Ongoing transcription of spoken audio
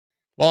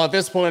Well, at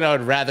this point, I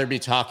would rather be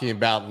talking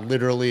about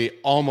literally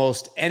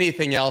almost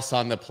anything else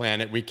on the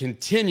planet. We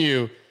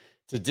continue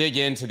to dig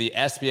into the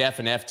SBF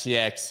and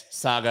FTX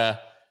saga,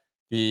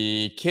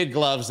 the kid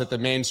gloves that the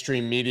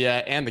mainstream media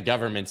and the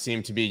government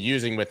seem to be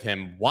using with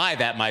him, why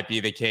that might be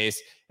the case,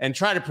 and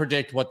try to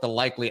predict what the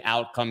likely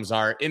outcomes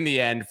are in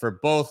the end for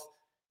both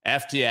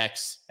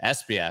FTX,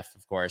 SBF,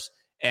 of course,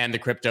 and the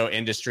crypto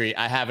industry.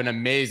 I have an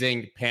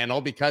amazing panel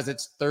because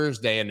it's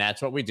Thursday, and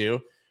that's what we do.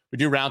 We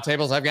do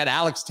roundtables. I've got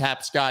Alex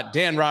Tapscott,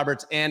 Dan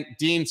Roberts, and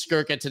Dean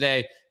Skurka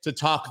today to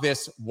talk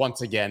this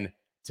once again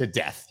to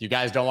death. You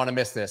guys don't want to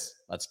miss this.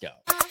 Let's go.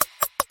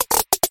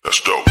 Let's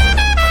go.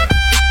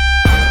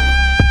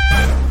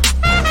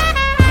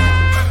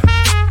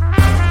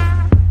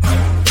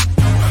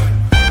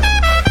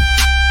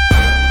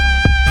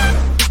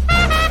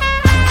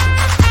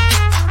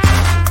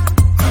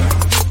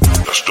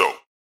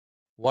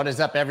 What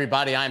is up,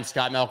 everybody? I'm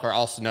Scott Melker,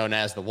 also known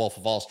as the Wolf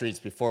of All Streets.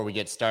 Before we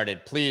get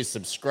started, please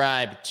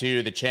subscribe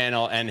to the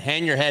channel and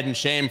hang your head in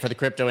shame for the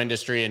crypto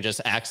industry and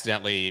just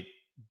accidentally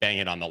bang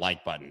it on the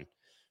like button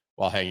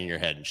while hanging your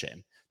head in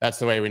shame. That's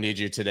the way we need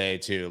you today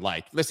to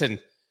like. Listen,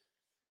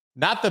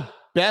 not the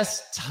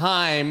best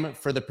time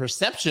for the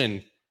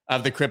perception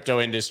of the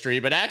crypto industry,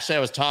 but actually I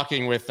was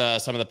talking with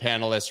some of the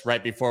panelists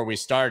right before we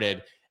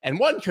started. And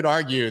one could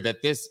argue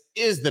that this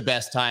is the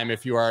best time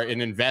if you are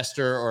an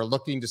investor or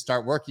looking to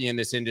start working in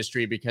this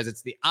industry, because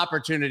it's the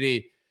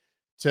opportunity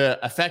to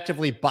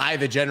effectively buy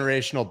the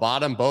generational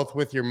bottom, both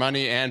with your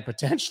money and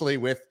potentially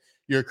with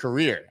your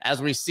career.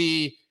 As we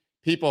see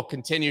people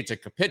continue to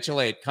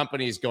capitulate,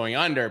 companies going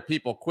under,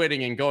 people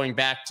quitting and going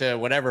back to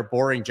whatever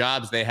boring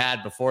jobs they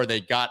had before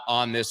they got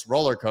on this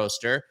roller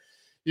coaster,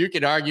 you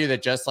could argue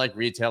that just like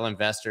retail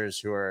investors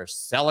who are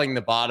selling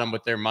the bottom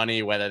with their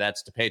money, whether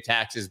that's to pay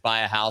taxes,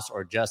 buy a house,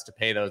 or just to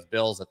pay those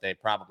bills that they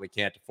probably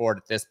can't afford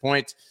at this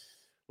point,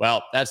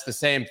 well, that's the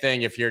same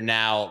thing if you're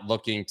now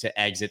looking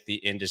to exit the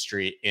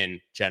industry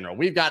in general.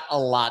 We've got a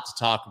lot to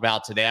talk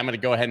about today. I'm going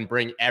to go ahead and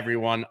bring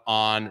everyone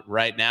on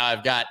right now.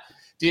 I've got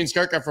Dean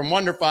Skurka from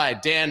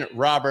WonderFi, Dan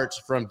Roberts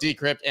from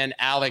Decrypt, and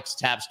Alex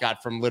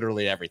Tapscott from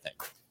literally everything.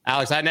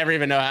 Alex, I never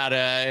even know how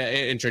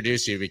to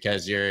introduce you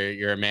because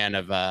you're a man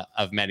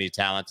of many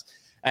talents.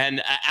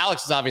 And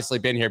Alex has obviously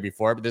been here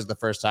before, but this is the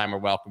first time we're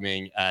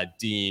welcoming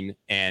Dean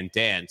and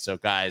Dan. So,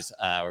 guys,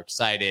 we're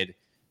excited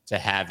to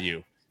have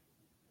you.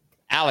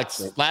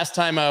 Alex, last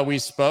time we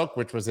spoke,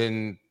 which was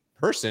in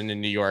person in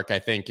New York, I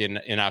think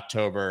in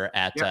October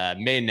at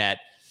Mainnet,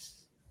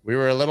 we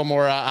were a little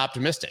more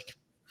optimistic.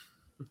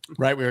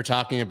 Right. We were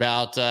talking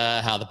about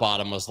how the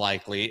bottom was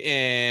likely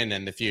in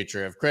and the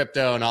future of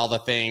crypto and all the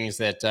things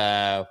that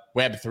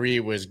Web3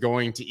 was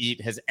going to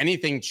eat. Has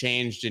anything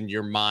changed in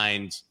your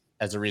mind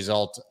as a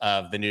result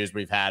of the news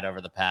we've had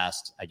over the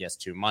past,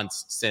 2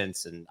 months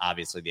since, and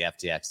obviously the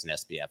FTX and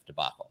SBF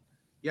debacle?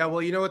 Yeah,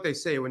 well, you know what they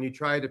say, when you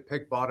try to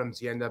pick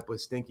bottoms, you end up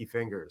with stinky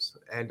fingers.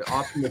 And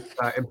often it's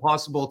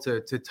impossible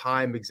to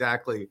time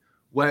exactly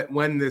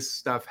when this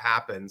stuff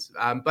happens.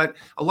 But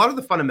a lot of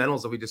the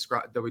fundamentals that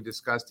we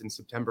discussed in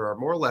September are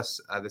more or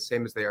less the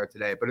same as they are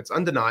today. But it's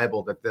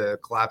undeniable that the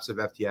collapse of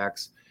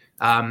FTX,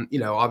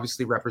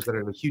 obviously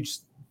represented a huge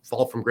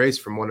fall from grace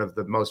from one of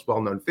the most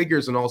well-known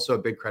figures, and also a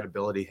big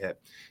credibility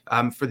hit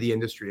for the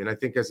industry. And I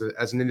think as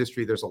an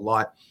industry, there's a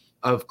lot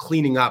of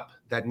cleaning up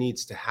that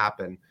needs to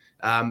happen,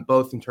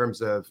 both in terms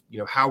of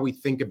how we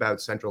think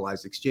about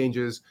centralized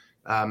exchanges,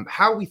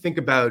 how we think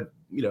about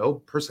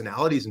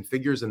personalities and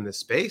figures in this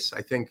space.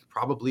 I think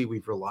probably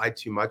we've relied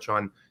too much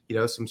on,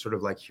 some sort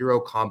of like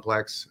hero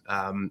complex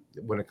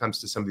when it comes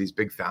to some of these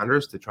big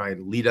founders to try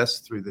and lead us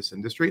through this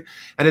industry.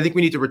 And I think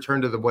we need to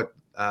return to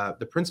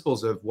the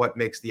principles of what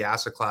makes the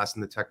asset class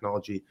and the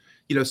technology,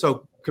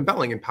 so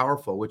compelling and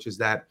powerful, which is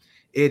that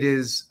it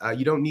is,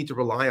 you don't need to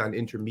rely on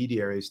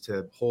intermediaries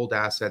to hold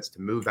assets,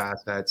 to move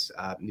assets,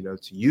 to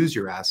use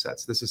your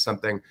assets. This is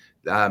something,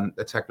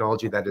 a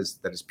technology that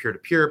is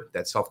peer-to-peer,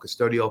 that's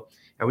self-custodial,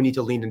 and we need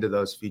to lean into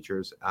those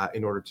features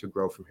in order to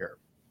grow from here.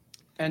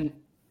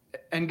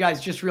 And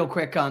guys, just real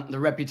quick on the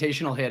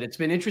reputational hit, it's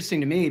been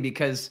interesting to me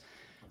because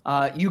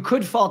you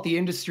could fault the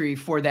industry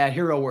for that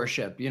hero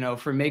worship,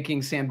 for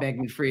making Sam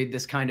Bankman-Fried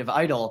this kind of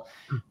idol,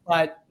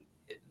 but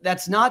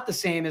that's not the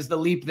same as the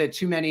leap that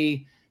too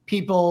many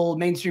people,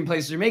 mainstream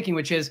places are making,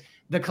 which is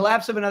the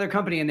collapse of another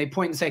company, and they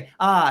point and say,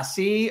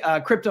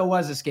 crypto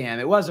was a scam.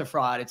 It was a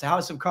fraud. It's a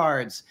house of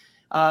cards.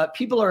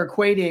 People are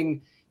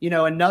equating,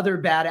 another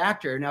bad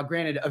actor. Now,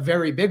 granted, a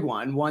very big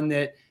one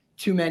that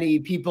too many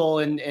people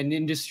and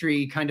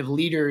industry kind of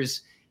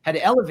leaders had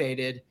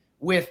elevated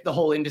with the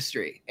whole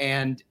industry.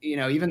 And,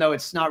 even though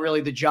it's not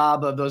really the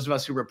job of those of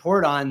us who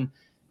report on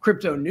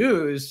crypto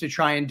news to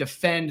try and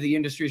defend the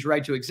industry's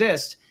right to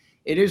exist,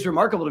 it is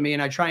remarkable to me,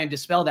 and I try and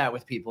dispel that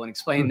with people and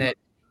explain that,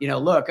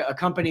 look, a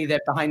company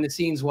that behind the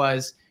scenes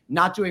was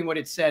not doing what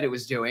it said it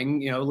was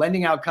doing,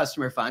 lending out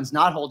customer funds,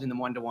 not holding them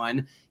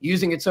one-to-one,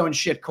 using its own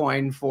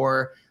shitcoin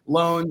for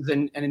loans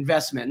and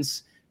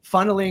investments,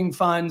 funneling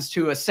funds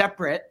to a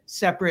separate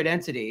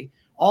entity,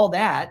 all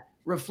that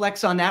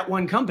reflects on that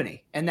one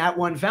company and that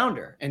one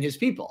founder and his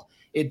people.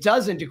 it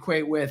doesn't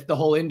equate with the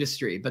whole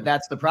industry. But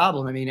that's the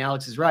problem. I mean,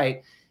 Alex is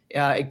right.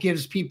 It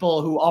gives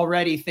people who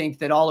already think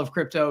that all of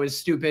crypto is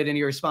stupid and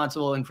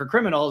irresponsible and for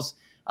criminals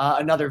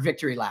another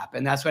victory lap.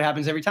 And that's what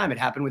happens every time. It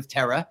happened with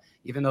Terra,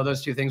 even though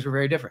those two things were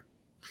very different.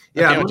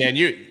 Yeah, okay, Dan,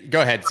 you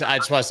go ahead. I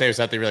just want to say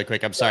something really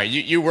quick. I'm sorry.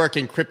 You work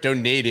in crypto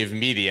native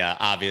media,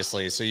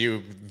 obviously, so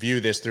you view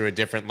this through a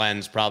different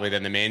lens probably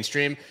than the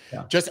mainstream.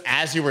 Yeah. Just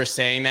as you were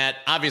saying that,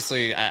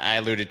 obviously, I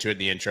alluded to it in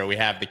the intro. We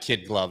have the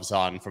kid gloves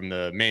on from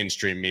the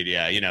mainstream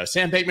media. You know,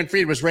 Sam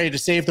Bankman-Fried was ready to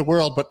save the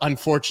world, but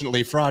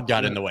unfortunately, fraud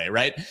got in the way,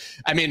 right?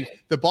 I mean,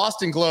 the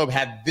Boston Globe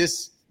had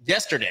this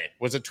yesterday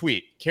was a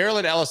tweet.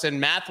 Carolyn Ellison,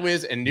 math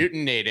whiz and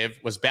Newton native,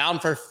 was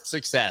bound for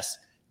success.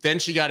 Then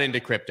she got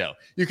into crypto.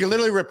 You can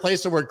literally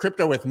replace the word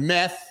crypto with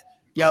meth,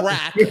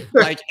 crack,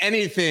 like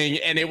anything,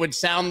 and it would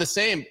sound the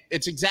same.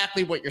 It's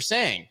exactly what you're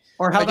saying.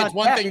 Or how like about it's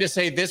one thing to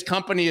say this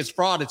company is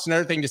fraud. It's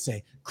another thing to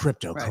say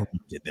crypto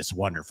corrupted this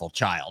wonderful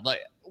child.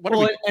 Like,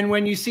 and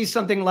when you see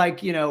something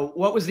like, you know,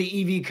 what was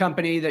the EV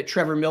company that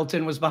Trevor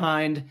Milton was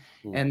behind,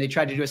 and they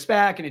tried to do a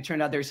SPAC, and it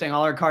turned out they were saying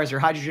all our cars are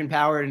hydrogen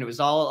powered, and it was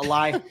all a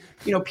lie.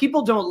 You know,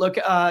 people don't look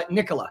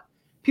Nikola.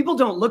 People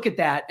don't look at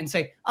that and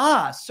say,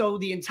 so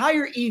the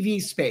entire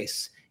EV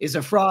space is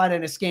a fraud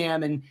and a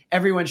scam and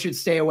everyone should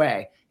stay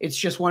away. It's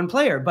just one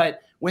player.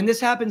 But when this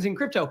happens in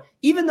crypto,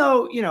 even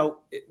though, you know,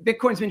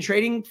 Bitcoin's been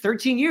trading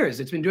 13 years,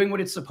 it's been doing what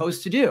it's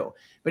supposed to do.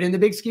 But in the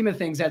big scheme of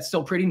things, that's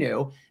still pretty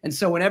new. And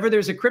so whenever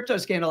there's a crypto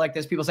scandal like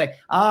this, people say,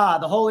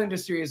 the whole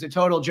industry is a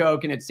total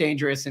joke and it's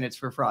dangerous and it's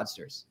for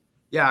fraudsters.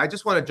 Yeah, I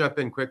just want to jump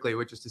in quickly,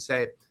 which is to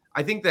say,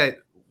 I think that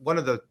one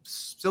of the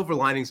silver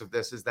linings of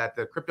this is that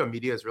the crypto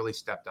media has really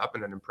stepped up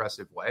in an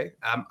impressive way.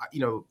 You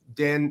know,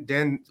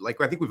 Dan,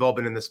 like I think we've all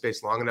been in this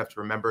space long enough to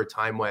remember a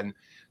time when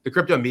the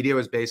crypto media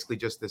was basically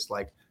just this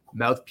like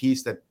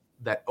mouthpiece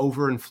that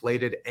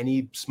overinflated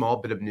any small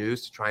bit of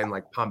news to try and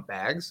like pump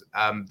bags.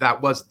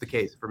 That wasn't the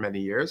case for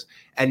many years,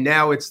 and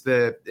now it's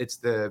the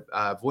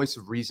voice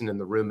of reason in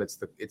the room. It's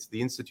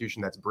the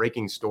institution that's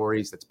breaking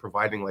stories, that's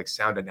providing like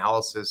sound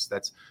analysis,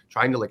 that's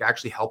trying to like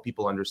actually help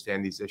people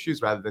understand these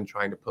issues rather than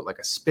trying to put like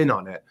a spin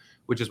on it,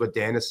 which is what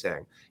Dan is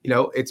saying. You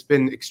know, it's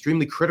been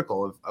extremely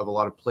critical of a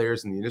lot of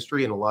players in the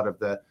industry and a lot of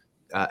the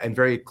and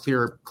very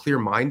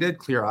clear-minded,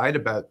 clear-eyed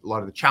about a lot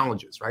of the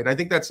challenges, right? And I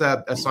think that's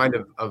a sign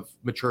of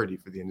maturity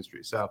for the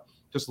industry. So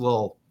just a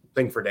little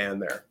thing for Dan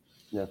there.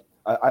 Yeah,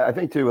 I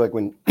think too, like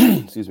when,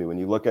 excuse me, when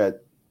you look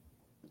at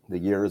the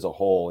year as a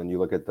whole and you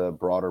look at the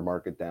broader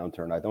market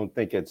downturn, I don't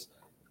think it's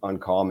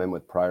uncommon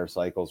with prior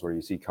cycles where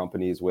you see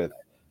companies with,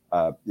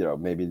 you know,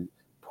 maybe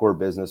poor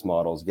business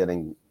models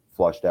getting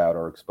flushed out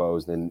or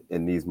exposed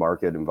in these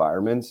market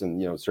environments.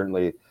 And, you know,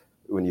 certainly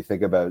when you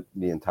think about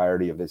the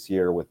entirety of this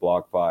year with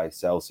BlockFi,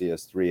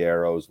 Celsius, Three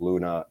Arrows,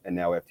 Luna, and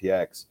now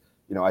FTX,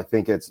 you know, I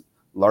think it's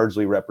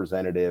largely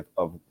representative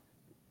of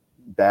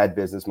bad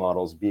business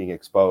models being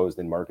exposed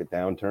in market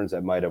downturns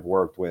that might have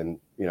worked when,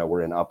 you know,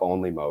 we're in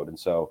up-only mode. And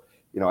so,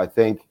 you know, I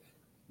think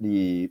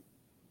the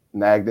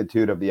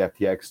magnitude of the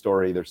FTX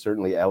story, there's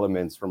certainly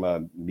elements from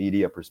a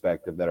media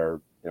perspective that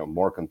are, you know,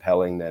 more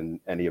compelling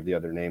than any of the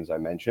other names I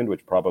mentioned,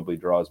 which probably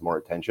draws more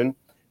attention.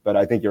 But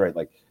I think you're right.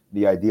 Like,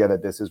 the idea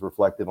that this is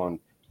reflective on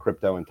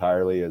crypto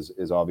entirely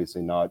is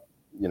obviously not,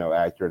 you know,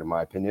 accurate in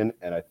my opinion.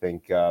 And I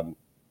think, you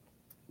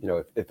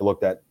know, if you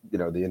looked at, you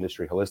know, the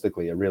industry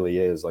holistically, it really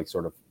is like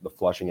sort of the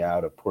flushing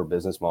out of poor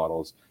business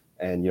models.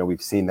 And, you know,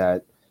 we've seen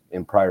that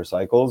in prior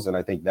cycles. And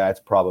I think that's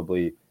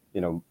probably,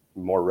 you know,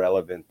 more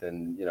relevant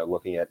than, you know,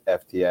 looking at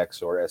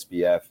FTX or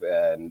SBF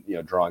and, you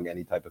know, drawing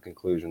any type of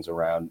conclusions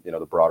around, you know,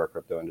 the broader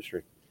crypto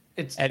industry.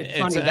 It's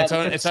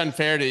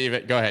unfair to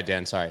even go ahead,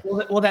 Dan. Sorry.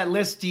 Well, that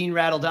list Dean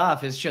rattled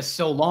off is just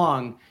so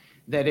long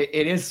that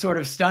it is sort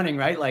of stunning,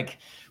 right? Like,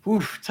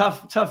 oof,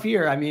 tough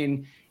year. I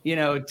mean, you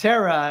know,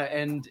 Terra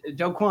and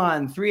Do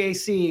Kwon,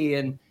 3AC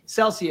and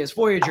Celsius,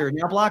 Voyager,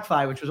 now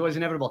BlockFi, which was always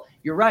inevitable.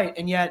 You're right.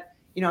 And yet,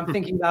 you know, I'm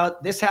thinking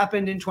about this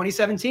happened in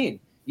 2017.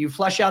 You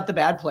flush out the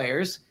bad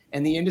players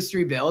and the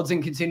industry builds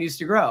and continues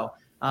to grow.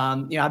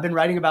 You know, I've been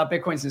writing about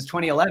Bitcoin since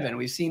 2011.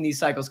 We've seen these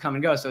cycles come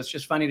and go. So it's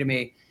just funny to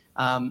me.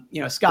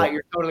 You know, Scott,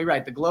 you're totally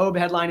right. The Globe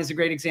headline is a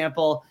great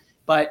example,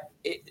 but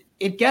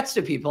it gets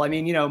to people. I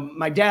mean, you know,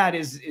 my dad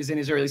is in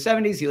his early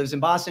 70s. He lives in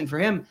Boston. For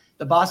him,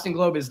 the Boston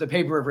Globe is the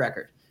paper of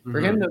record. For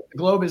him, the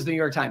Globe is the New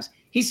York Times.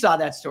 He saw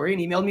that story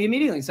and emailed me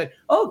immediately and said,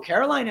 "Oh,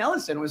 Caroline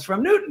Ellison was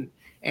from Newton."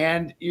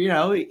 And, you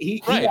know,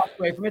 he walked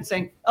away from it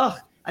saying, "Oh,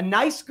 a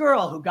nice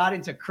girl who got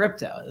into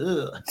crypto."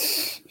 Ugh.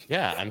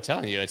 Yeah, I'm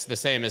telling you, it's the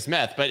same as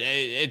meth, but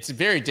it's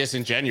very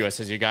disingenuous,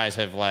 as you guys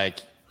have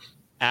like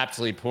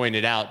aptly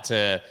pointed out,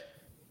 to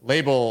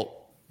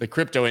label the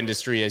crypto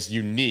industry as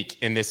unique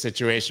in this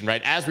situation,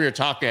 right? As we were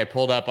talking, I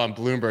pulled up on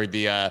Bloomberg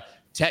the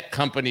tech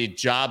company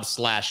job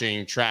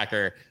slashing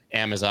tracker: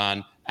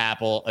 Amazon,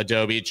 Apple,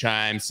 Adobe,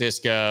 Chime,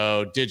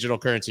 Cisco, Digital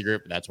Currency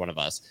Group. That's one of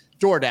us.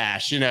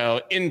 DoorDash, you know,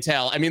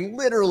 Intel. I mean,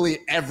 literally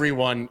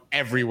everyone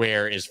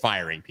everywhere is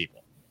firing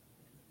people,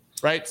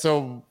 right?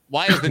 So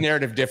why is the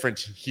narrative different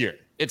here?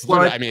 It's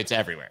literally, I mean, it's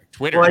everywhere.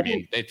 Twitter, I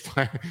mean,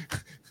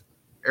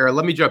 Aaron,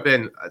 let me jump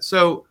in.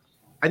 So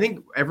I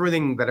think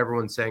everything that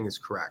everyone's saying is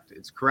correct.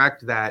 It's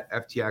correct that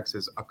FTX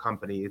is a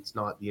company. It's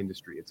not the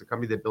industry. It's a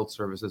company that builds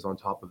services on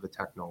top of the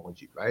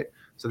technology, right?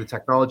 So the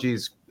technology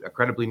is a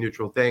credibly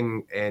neutral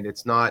thing, and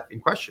it's not in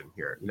question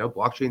here.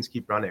 Blockchains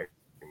keep running,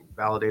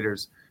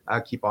 validators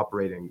keep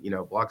operating,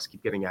 blocks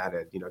keep getting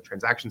added,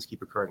 transactions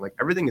keep occurring. Like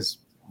everything is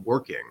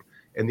working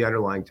in the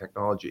underlying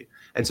technology.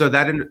 And so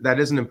that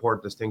is an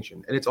important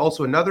distinction. And it's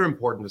also another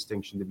important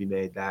distinction to be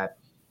made that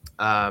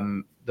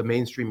the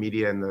mainstream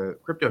media and the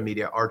crypto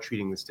media are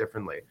treating this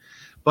differently.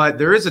 But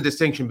there is a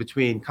distinction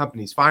between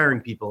companies firing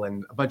people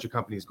and a bunch of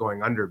companies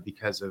going under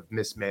because of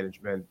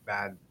mismanagement,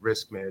 bad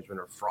risk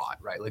management, or fraud,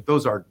 right? Like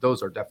those are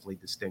definitely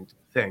distinct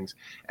things.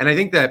 And I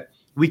think that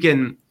we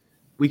can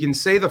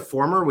say the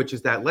former, which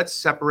is that let's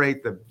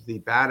separate the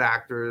bad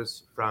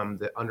actors from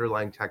the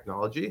underlying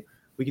technology.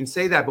 We can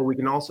say that, but we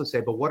can also say,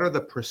 but what are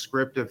the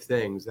prescriptive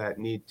things that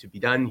need to be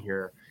done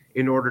here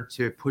in order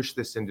to push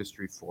this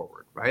industry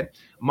forward, right?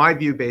 My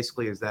view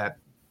basically is that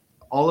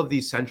all of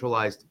these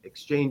centralized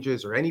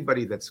exchanges or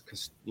anybody that's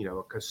a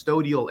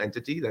custodial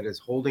entity that is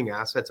holding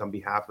assets on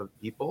behalf of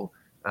people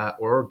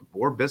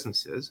or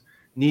businesses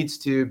needs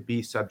to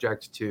be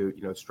subject to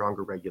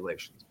stronger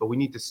regulations. But we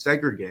need to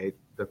segregate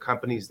the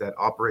companies that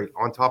operate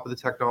on top of the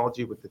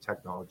technology with the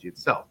technology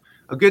itself.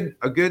 A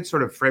good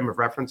sort of frame of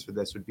reference for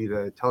this would be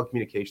the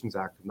Telecommunications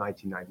Act of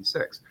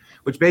 1996,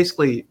 which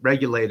basically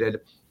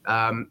regulated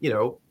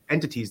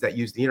entities that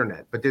use the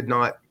internet, but did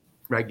not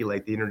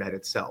regulate the internet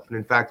itself. And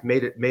in fact,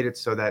 made it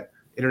so that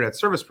internet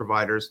service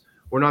providers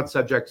were not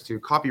subject to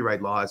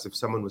copyright laws if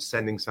someone was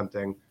sending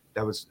something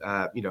that was,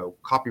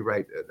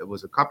 copyright, that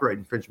was a copyright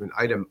infringement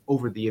item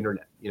over the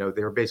internet. They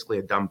were basically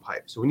a dumb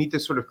pipe. So we need to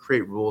sort of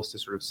create rules to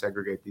sort of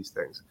segregate these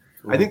things.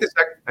 Mm-hmm. I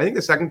think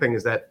the second thing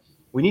is that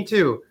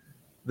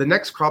the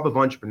next crop of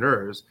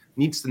entrepreneurs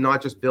needs to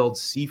not just build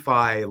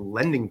CeFi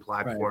lending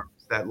platforms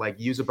that like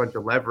use a bunch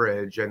of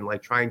leverage and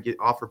like try and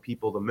offer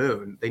people the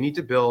moon. They need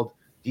to build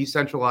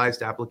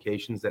decentralized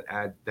applications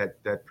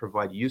that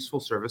provide useful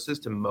services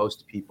to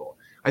most people.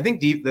 I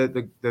think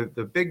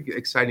the big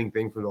exciting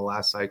thing from the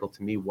last cycle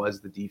to me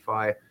was the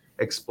DeFi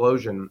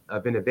explosion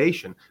of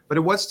innovation, but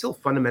it was still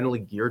fundamentally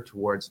geared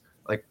towards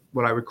like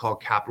what I would call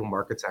capital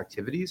markets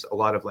activities, a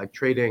lot of like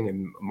trading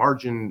and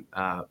margin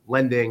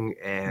lending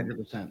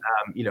and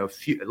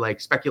like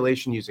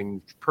speculation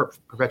using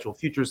perpetual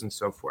futures and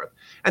so forth.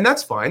 And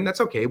that's fine. That's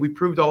okay. We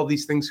proved all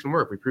these things can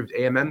work. We proved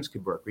AMMs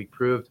could work. We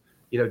proved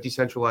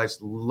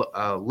decentralized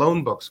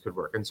loan books could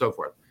work and so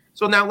forth.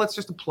 So now let's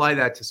just apply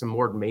that to some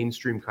more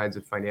mainstream kinds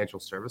of financial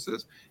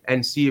services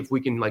and see if we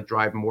can like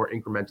drive more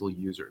incremental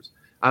users.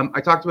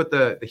 I talked about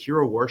the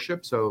hero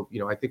worship. So,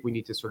 I think we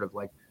need to sort of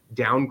like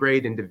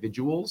downgrade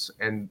individuals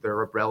and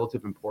their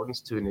relative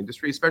importance to an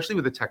industry, especially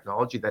with a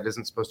technology that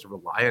isn't supposed to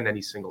rely on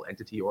any single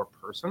entity or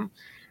person.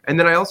 And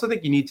then I also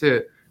think you need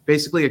to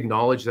basically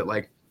acknowledge that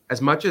like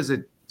as much as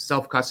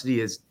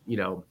self-custody is,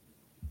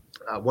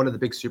 one of the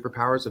big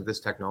superpowers of this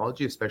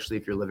technology, especially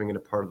if you're living in a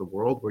part of the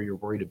world where you're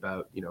worried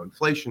about,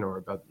 inflation or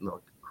about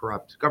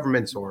corrupt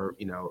governments or,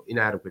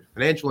 inadequate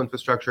financial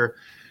infrastructure.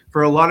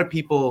 For a lot of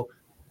people,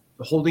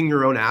 holding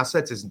your own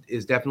assets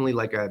is definitely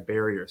like a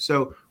barrier.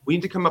 So we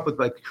need to come up with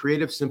like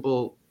creative,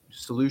 simple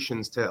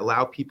solutions to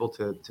allow people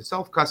to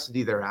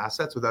self-custody their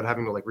assets without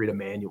having to like read a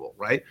manual,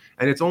 right?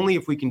 And it's only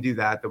if we can do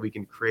that we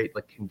can create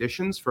like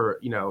conditions for,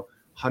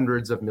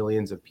 hundreds of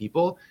millions of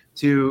people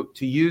to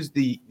use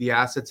the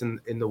assets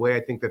in the way I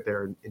think that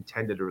they're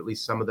intended, or at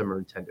least some of them are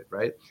intended,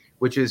 right?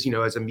 Which is,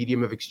 as a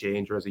medium of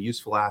exchange or as a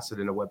useful asset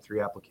in a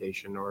Web3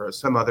 application or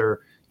some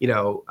other,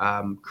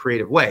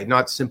 creative way,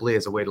 not simply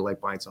as a way to like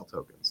buy and sell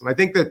tokens. And I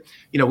think that,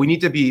 we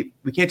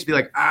can't just be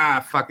like,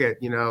 fuck it,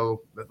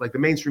 like the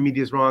mainstream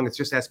media is wrong. It's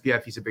just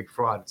SBF. He's a big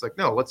fraud. It's like,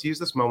 no, let's use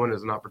this moment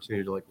as an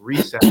opportunity to like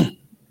reset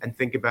and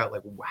think about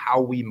like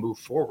how we move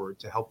forward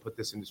to help put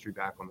this industry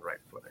back on the right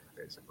footing,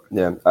 basically.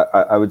 Yeah,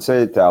 I would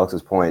say to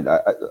Alex's point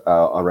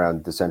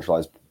around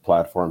decentralized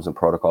platforms and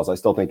protocols, I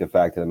still think the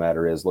fact of the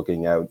matter is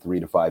looking out 3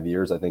 to 5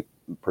 years, I think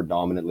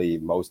predominantly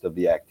most of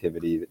the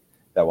activity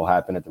that will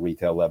happen at the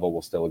retail level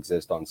will still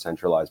exist on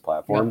centralized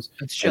platforms.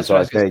 Yeah, it's just so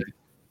I think,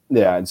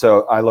 and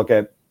so I look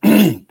at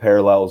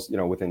parallels,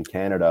 within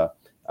Canada,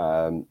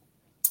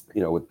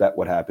 with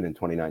what happened in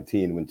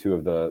 2019 when two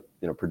of the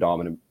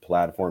predominant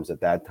platforms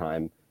at that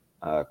time,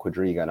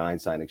 Quadriga and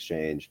Einstein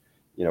Exchange,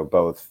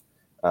 both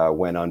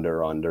went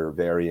under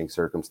varying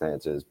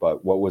circumstances.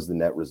 But what was the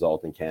net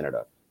result in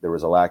Canada? There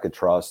was a lack of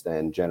trust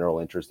and general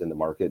interest in the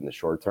market in the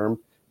short term.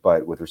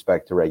 But with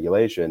respect to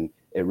regulation,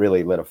 it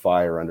really lit a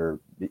fire under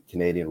the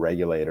Canadian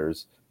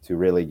regulators to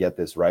really get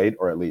this right,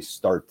 or at least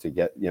start to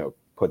get,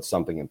 put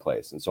something in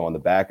place. And so on the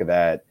back of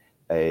that,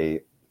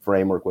 a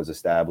framework was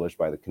established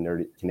by the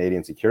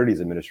Canadian Securities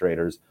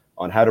Administrators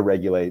on how to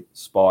regulate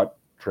spot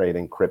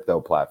trading crypto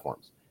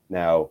platforms.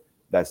 Now,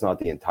 that's not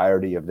the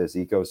entirety of this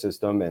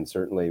ecosystem, and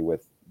certainly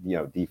with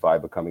DeFi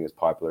becoming as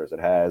popular as it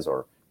has,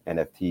 or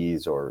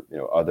NFTs, or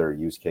other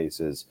use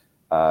cases,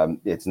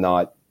 it's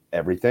not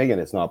everything and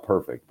it's not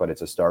perfect, but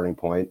it's a starting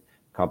point.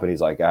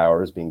 Companies like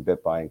ours, being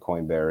BitBuy and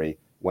Coinberry,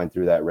 went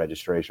through that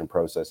registration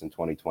process in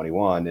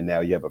 2021. And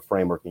now you have a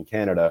framework in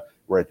Canada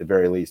where at the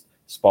very least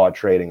spot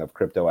trading of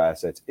crypto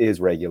assets is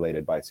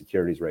regulated by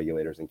securities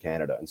regulators in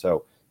Canada. And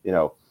so,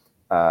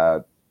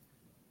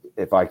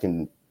 if I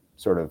can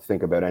sort of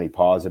think about any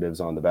positives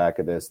on the back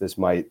of this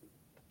might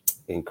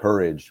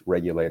encourage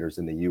regulators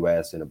in the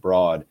US and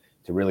abroad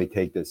to really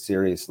take this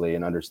seriously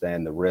and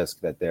understand the risk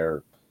that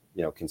their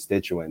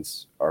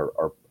constituents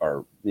are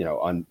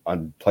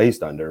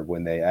placed under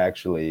when they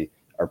actually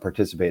are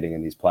participating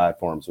in these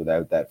platforms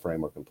without that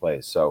framework in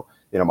place. So,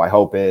 my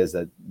hope is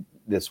that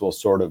this will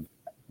sort of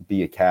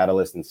be a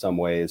catalyst in some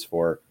ways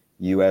for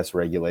US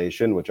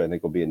regulation, which I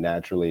think will be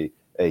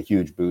a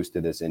huge boost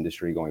to this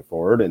industry going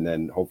forward, and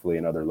then hopefully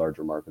in other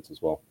larger markets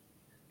as well.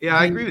 Yeah,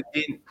 I agree with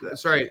Dean.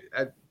 Sorry,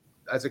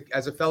 as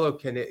a fellow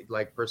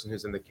person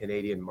who's in the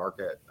Canadian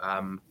market,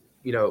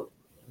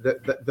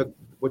 the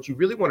what you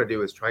really want to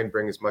do is try and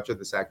bring as much of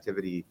this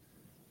activity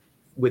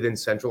within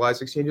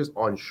centralized exchanges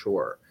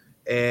onshore,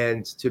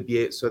 and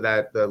so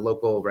that the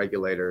local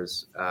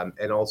regulators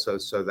and also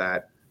so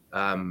that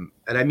and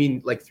I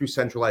mean like through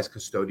centralized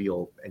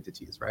custodial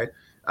entities, right?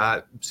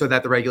 So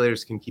that the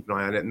regulators can keep an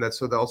eye on it, and that's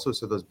so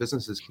those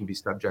businesses can be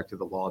subject to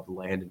the law of the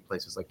land in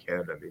places like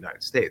Canada and the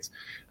United States.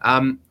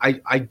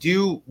 I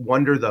do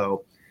wonder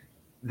though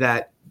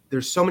that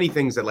there's so many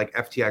things that like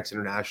FTX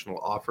International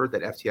offered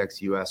that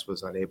FTX US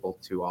was unable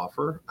to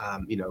offer,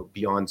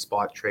 beyond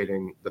spot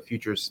trading, the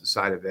futures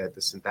side of it,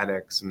 the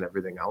synthetics and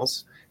everything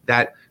else,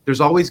 that there's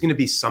always going to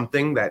be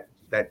something that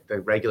the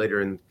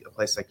regulator in a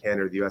place like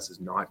Canada or the US is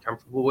not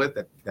comfortable with,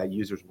 that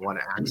users want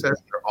to access.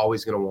 They're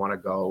always going to want to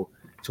go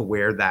to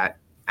where that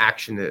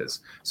action is.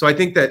 So I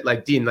think that,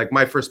 like Dean, like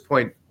my first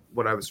point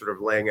when I was sort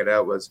of laying it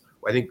out was,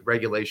 I think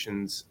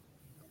regulations,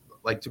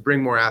 like to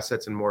bring more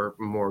assets and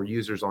more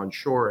users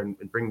onshore and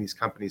bring these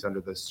companies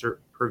under the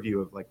purview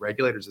of like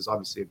regulators is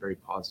obviously a very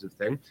positive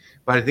thing.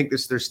 But I think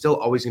there's still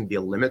always going to be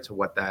a limit to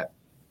what that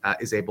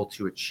is able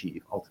to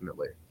achieve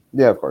ultimately.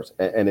 Yeah, of course.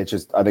 And it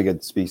just, I think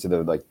it speaks to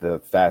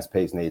the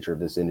fast-paced nature of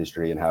this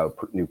industry and how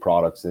new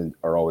products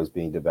are always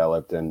being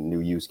developed and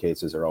new use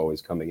cases are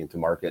always coming into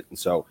market. And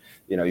so,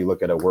 you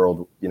look at a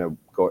world, in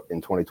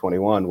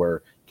 2021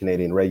 where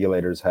Canadian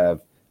regulators have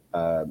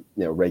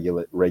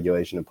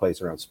regulation in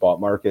place around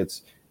spot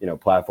markets.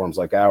 Platforms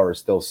like ours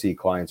still see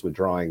clients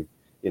withdrawing,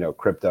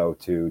 crypto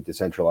to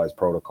decentralized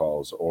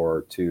protocols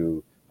or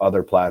to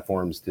other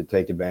platforms to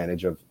take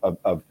advantage of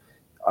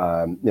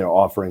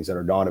offerings that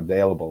are not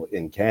available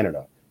in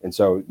Canada. And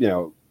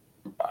so,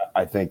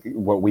 I think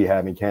what we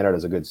have in Canada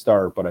is a good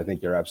start, but I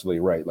think you're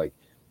absolutely right. Like,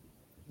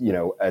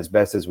 as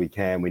best as we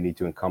can, we need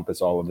to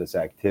encompass all of this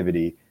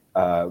activity,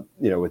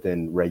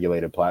 within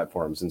regulated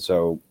platforms. And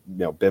so,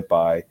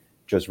 BitBuy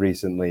just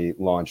recently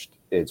launched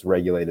its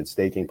regulated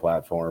staking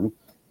platform.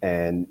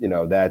 And,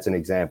 that's an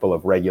example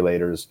of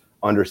regulators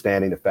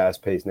understanding the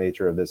fast-paced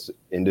nature of this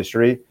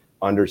industry,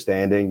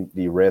 understanding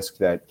the risk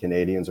that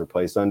Canadians are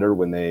placed under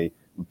when they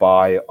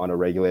buy on a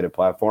regulated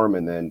platform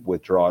and then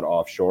withdraw it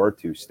offshore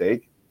to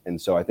stake. And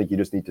so I think you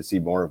just need to see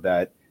more of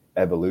that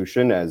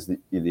evolution as the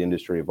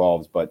industry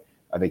evolves. But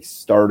I think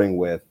starting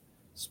with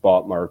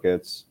spot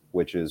markets,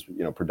 which is,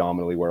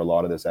 predominantly where a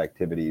lot of this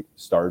activity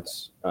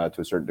starts to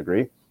a certain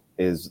degree,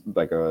 is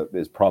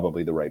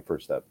probably the right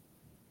first step.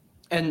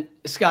 And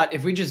Scott,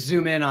 if we just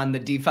zoom in on the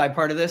DeFi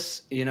part of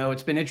this,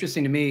 it's been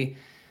interesting to me.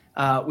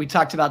 We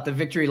talked about the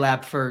victory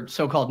lap for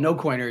so-called no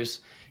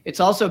coiners. It's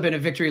also been a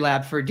victory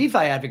lap for DeFi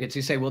advocates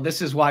who say, well,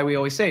 this is why we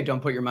always say,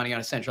 don't put your money on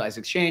a centralized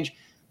exchange.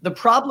 The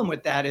problem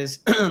with that is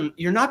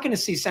you're not going to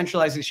see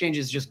centralized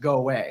exchanges just go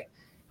away.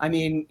 I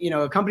mean,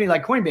 a company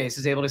like Coinbase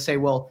is able to say,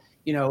 well,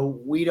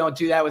 we don't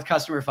do that with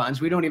customer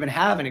funds. We don't even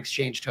have an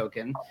exchange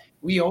token.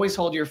 We always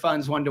hold your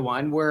funds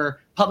one-to-one. We're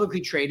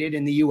publicly traded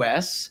in the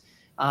US.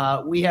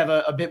 We have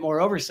a bit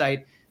more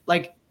oversight.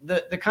 Like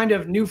the kind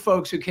of new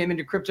folks who came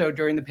into crypto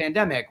during the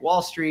pandemic,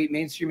 Wall Street,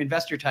 mainstream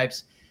investor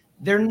types,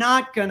 they're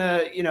not going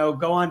to,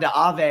 go on to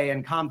Aave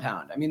and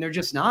Compound. I mean, they're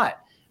just not.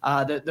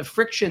 The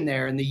friction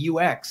there in the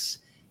UX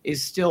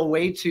is still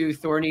way too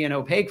thorny and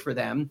opaque for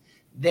them.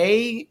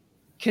 They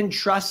can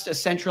trust a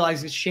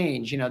centralized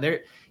exchange.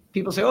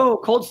 People say, oh,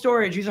 cold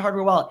storage, use a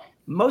hardware wallet.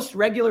 Most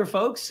regular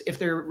folks, if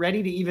they're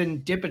ready to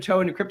even dip a toe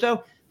into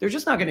crypto, they're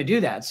just not going to do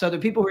that. So the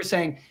people who are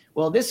saying,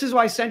 well, this is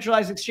why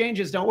centralized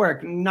exchanges don't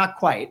work. Not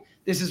quite.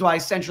 This is why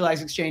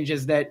centralized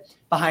exchanges that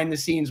behind the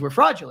scenes were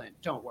fraudulent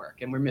don't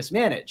work and were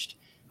mismanaged.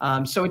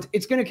 So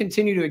it's going to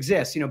continue to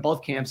exist,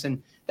 both camps.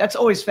 And that's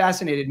always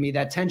fascinated me,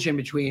 that tension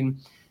between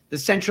the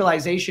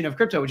centralization of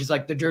crypto, which is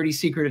like the dirty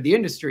secret of the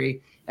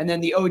industry, and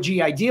then the OG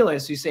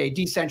idealists who say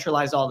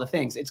decentralize all the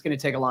things. It's going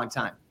to take a long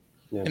time.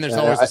 Yeah. And there's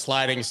always a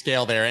sliding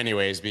scale there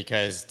anyways,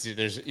 because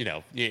there's,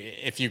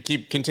 if you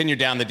continue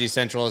down the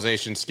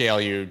decentralization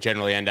scale, you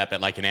generally end up at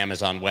like an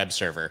Amazon web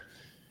server.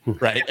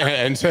 Right.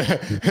 And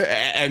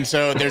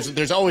so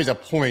there's always a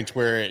point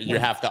where you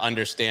have to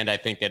understand, I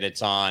think, that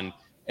it's on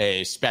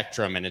a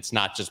spectrum and it's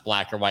not just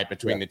black or white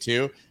between the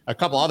two. A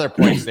couple other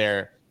points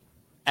there.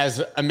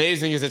 as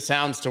amazing as it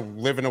sounds to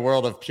live in a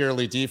world of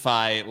purely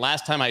DeFi,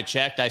 last time I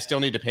checked, I still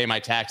need to pay my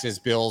taxes,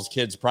 bills,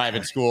 kids'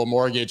 private school,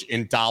 mortgage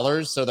in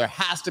dollars. So there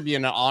has to be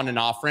an on and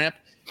off ramp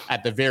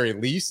at the very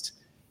least.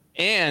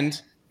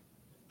 And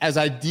as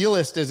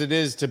idealist as it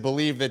is to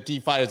believe that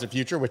DeFi is the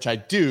future, which I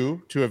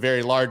do to a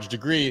very large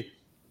degree,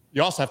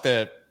 you also have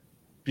to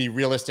be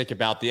realistic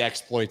about the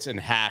exploits and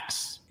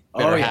hacks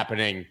that are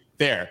happening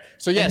there.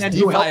 So yes, DeFi,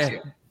 who helps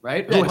you,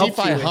 right? Yeah,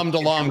 DeFi hummed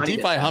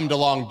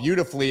along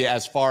beautifully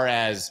as far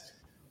as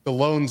the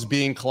loans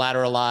being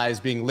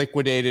collateralized, being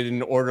liquidated in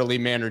an orderly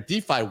manner.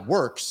 DeFi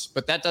works,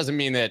 but that doesn't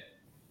mean that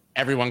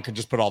everyone could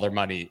just put all their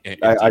money in.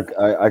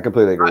 I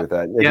completely agree with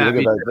that.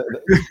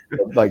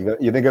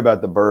 You think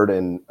about the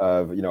burden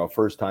of, a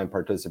first-time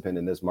participant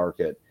in this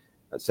market,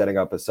 setting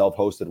up a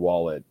self-hosted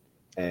wallet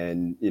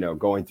and,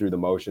 going through the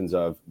motions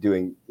of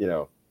doing,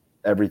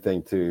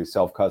 everything to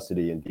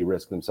self-custody and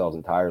de-risk themselves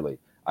entirely.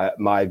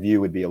 My view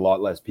would be a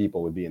lot less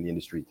people would be in the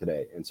industry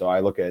today. And so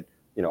I look at,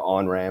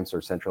 on-ramps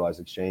or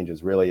centralized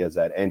exchanges really as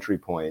that entry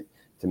point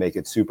to make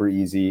it super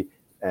easy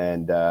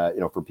and,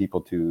 for people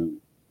to,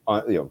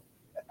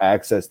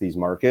 access these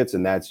markets.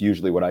 And that's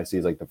usually what I see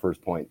as like the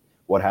first point.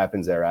 What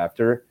happens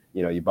thereafter?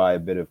 You buy a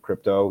bit of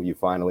crypto, you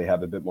finally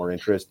have a bit more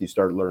interest, you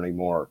start learning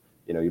more.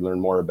 You learn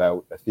more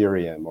about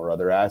Ethereum or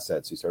other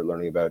assets. You start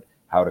learning about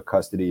how to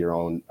custody your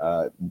own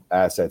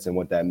assets and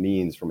what that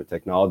means from a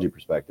technology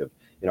perspective.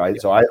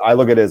 So I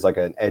look at it as like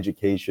an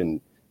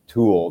education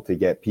tool to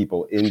get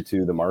people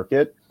into the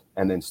market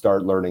and then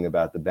start learning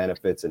about the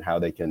benefits and how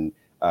they can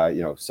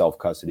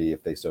self-custody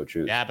if they so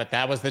choose. Yeah, but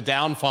that was the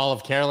downfall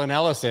of Carolyn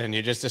Ellison.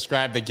 You just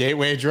described the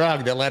gateway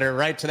drug that led her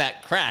right to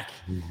that crack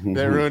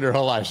that ruined her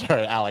whole life.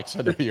 Sorry, Alex.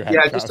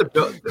 Just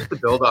to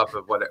build off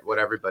of what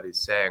everybody's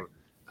saying.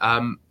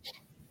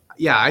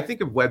 I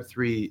think of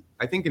Web3.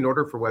 I think in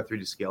order for Web3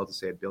 to scale to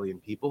say 1 billion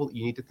people,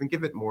 you need to think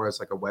of it more as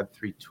like a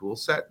Web3 tool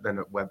set than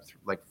a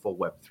full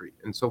Web3.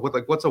 And so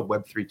what's a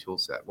Web3 tool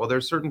set? Well,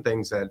 there's certain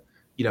things that,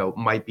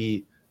 might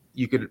be,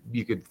 you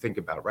could think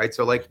about, right?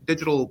 So like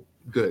digital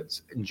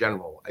goods in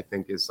general, I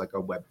think is like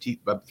a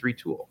Web3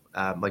 tool,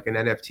 like an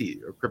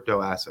NFT or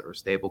crypto asset or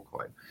stable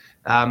coin.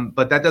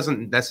 But that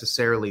doesn't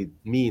necessarily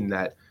mean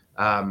that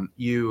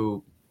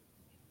you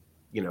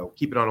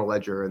keep it on a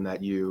ledger and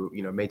that you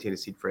maintain a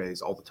seed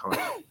phrase all the time.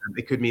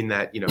 It could mean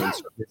that, in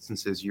certain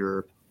instances,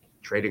 you're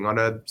trading on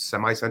a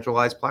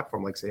semi-centralized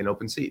platform, like say an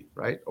OpenSea,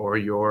 right? Or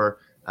you're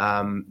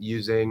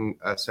using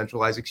a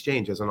centralized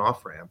exchange as an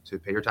off-ramp to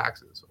pay your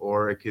taxes.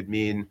 Or it could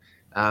mean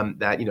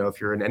that, if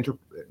you're an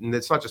enterprise, and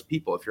it's not just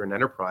people, if you're an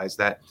enterprise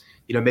that,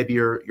 maybe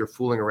you're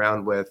fooling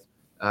around with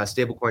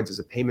stable coins as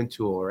a payment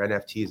tool or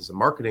NFTs as a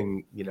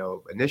marketing,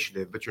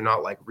 initiative, but you're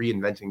not like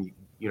reinventing,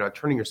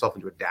 turning yourself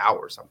into a DAO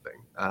or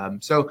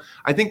something. So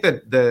I think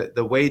that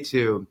the way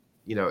to,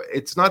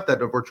 it's not that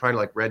we're trying to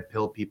like red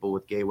pill people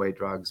with gateway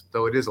drugs,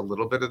 though it is a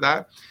little bit of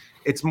that.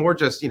 It's more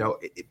just,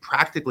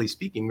 practically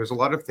speaking, there's a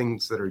lot of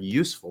things that are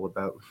useful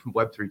about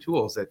Web3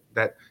 tools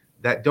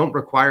that don't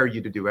require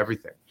you to do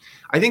everything.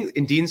 I think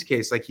in Dean's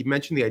case, like he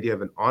mentioned the idea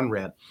of an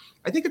on-ramp.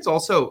 I think it's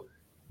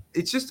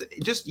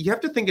just you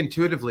have to think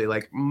intuitively.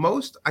 Like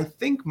I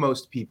think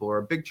most people, or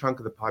a big chunk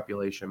of the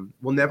population,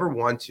 will never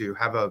want to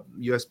have a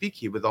USB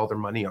key with all their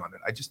money on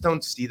it. I just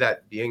don't see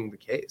that being the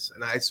case.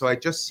 And I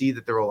just see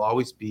that there will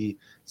always be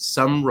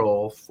some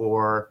role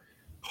for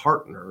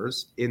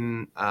partners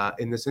in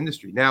this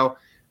industry. Now,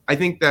 I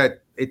think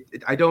that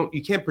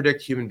you can't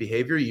predict human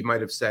behavior. You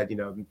might have said,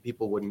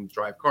 people wouldn't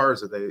drive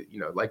cars, or they,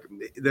 like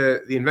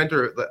the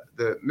inventor,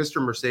 the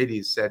Mr.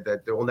 Mercedes said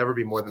that there will never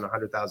be more than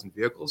 100,000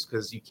 vehicles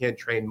because you can't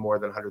train more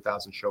than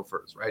 100,000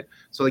 chauffeurs, right?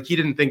 So like he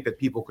didn't think that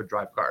people could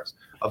drive cars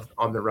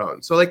on their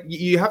own. So like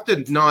you have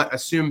to not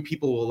assume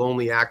people will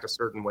only act a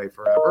certain way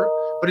forever.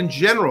 But in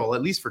general,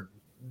 at least for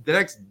the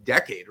next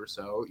decade or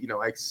so,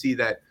 I see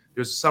that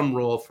there's some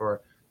role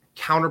for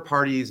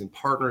counterparties and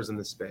partners in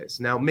the space.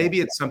 Now, maybe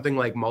it's something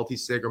like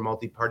multi-sig or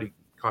multi-party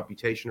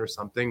computation or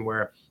something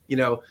where,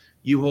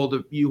 you hold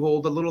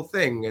a little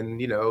thing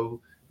and,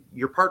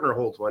 your partner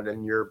holds one,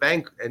 and your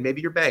bank and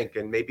maybe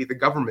the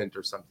government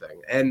or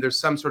something. And there's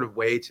some sort of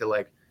way to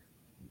like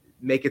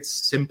make it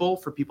simple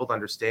for people to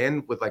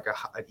understand with like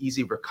an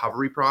easy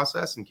recovery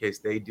process in case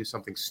they do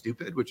something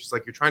stupid, which is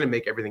like you're trying to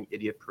make everything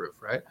idiot proof,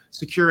 right?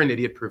 Secure and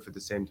idiot proof at the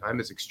same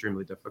time is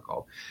extremely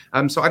difficult.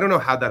 So I don't know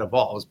how that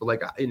evolves, but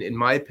like in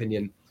my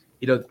opinion,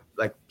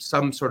 like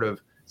some sort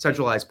of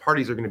centralized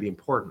parties are going to be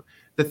important.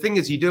 The thing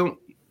is,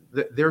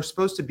 they're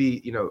supposed to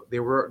be, they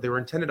were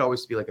intended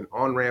always to be like an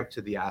on-ramp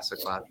to the asset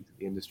class, to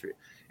the industry.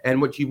 And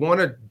what you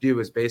want to do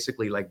is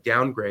basically like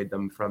downgrade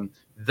them from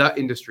the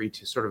industry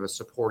to sort of a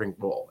supporting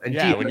role. And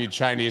we need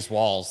Chinese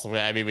walls.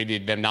 I mean, we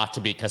need them not to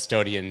be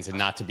custodians and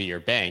not to be your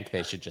bank.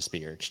 They should just be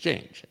your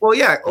exchange. Well,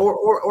 yeah,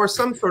 or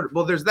some sort of.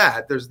 Well, there's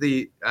that. There's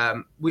the.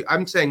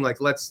 I'm saying like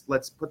let's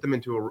put them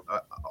into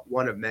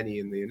one of many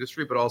in the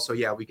industry, but also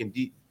we can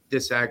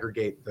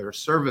disaggregate their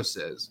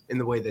services in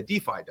the way that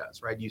DeFi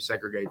does, right? You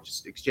segregate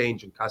just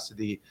exchange and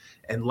custody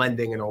and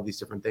lending and all these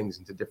different things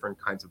into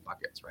different kinds of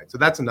buckets, right? So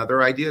that's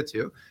another idea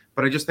too.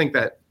 But I just think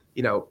that,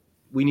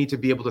 we need to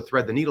be able to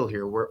thread the needle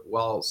here,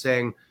 while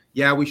saying,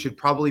 yeah, we should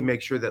probably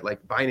make sure that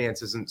like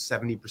Binance isn't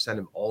 70%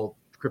 of all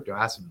crypto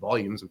asset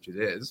volumes, which it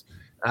is,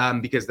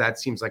 because that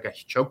seems like a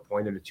choke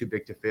point and a too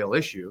big to fail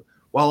issue,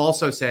 while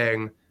also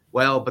saying,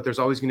 well, but there's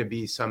always going to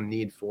be some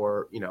need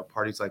for,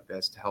 parties like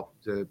this to help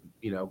to,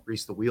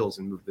 grease the wheels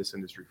and move this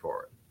industry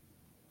forward.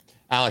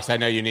 Alex, I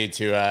know you need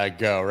to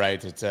go,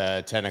 right? It's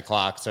 10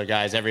 o'clock. So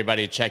guys,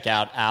 everybody check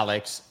out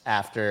Alex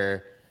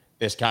after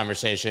this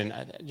conversation.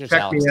 Just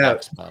check Alex me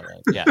out. Text, by the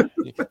way.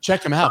 Yeah.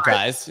 Check him out,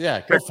 guys. Yeah.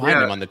 Go find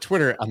him on the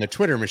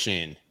Twitter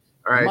machine.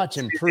 All right. Much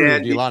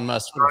improved Elon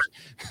Musk.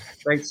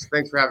 Thanks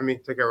for having me.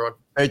 Take care, everyone.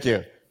 Thank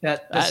you.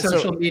 The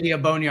social media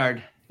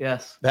boneyard.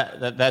 Yes.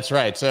 That's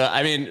right. So,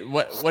 I mean,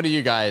 what do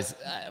you guys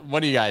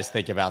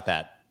think about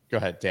that? Go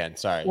ahead, Dan.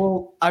 Sorry.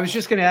 Well, I was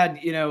just going to add,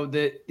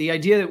 the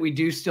idea that we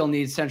do still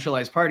need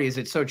centralized parties,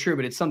 it's so true,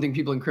 but it's something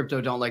people in crypto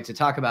don't like to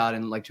talk about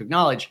and like to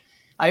acknowledge.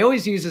 I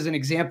always use as an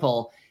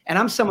example, and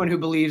I'm someone who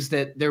believes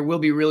that there will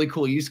be really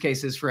cool use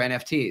cases for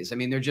NFTs. I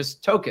mean, they're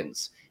just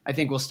tokens. I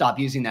think we'll stop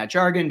using that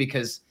jargon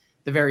because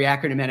the very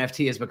acronym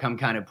NFT has become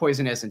kind of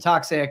poisonous and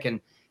toxic. And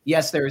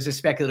yes, there is a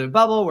speculative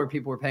bubble where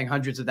people were paying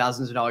hundreds of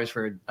thousands of dollars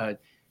for a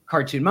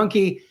cartoon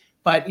monkey.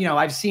 But,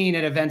 I've seen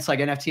at events like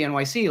NFT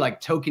NYC, like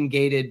token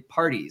gated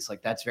parties,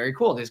 like that's very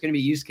cool. There's going to be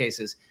use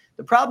cases.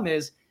 The problem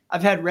is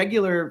I've had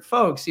regular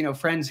folks,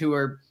 friends who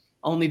are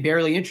only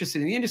barely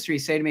interested in the industry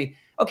say to me,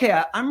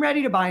 okay, I'm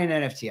ready to buy an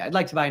NFT. I'd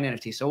like to buy an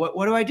NFT. So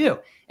what do I do?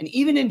 And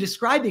even in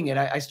describing it,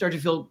 I start to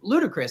feel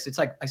ludicrous. It's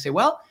like, I say,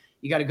 well,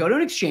 you got to go to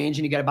an exchange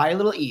and you got to buy a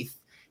little ETH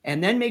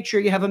and then make sure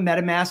you have a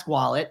MetaMask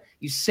wallet.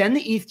 You send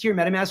the ETH to your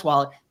MetaMask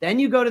wallet. Then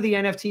you go to the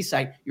NFT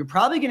site. You're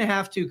probably going to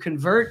have to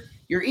convert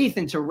your ETH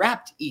into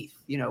wrapped ETH,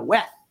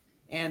 WETH.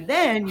 And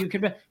then you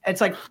can,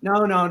 it's like, no.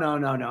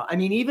 I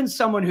mean, even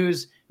someone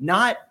who's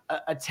not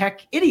a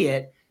tech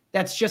idiot,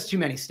 that's just too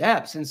many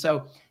steps. And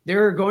so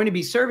there are going to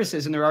be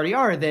services, and there already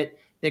are, that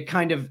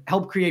kind of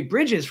help create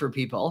bridges for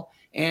people.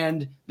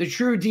 And the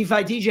true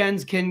DeFi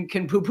degens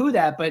can poo-poo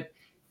that, but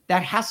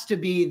that has to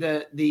be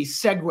the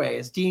segue,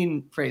 as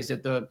Dean phrased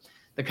it, the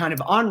kind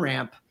of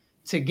on-ramp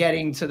to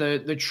getting to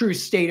the true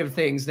state of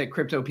things that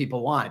crypto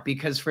people want.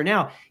 Because for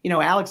now,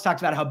 Alex talked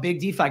about how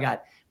big DeFi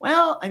got.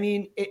 Well, I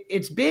mean,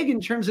 it's big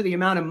in terms of the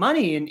amount of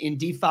money in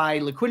DeFi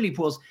liquidity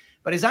pools.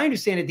 But as I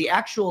understand it, the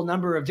actual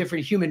number of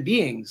different human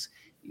beings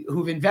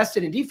who've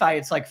invested in DeFi,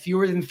 it's like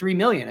fewer than 3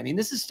 million. I mean,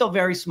 this is still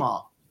very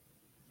small.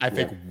 I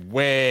think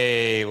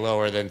way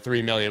lower than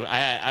 3 million.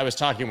 I was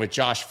talking with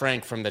Josh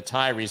Frank from the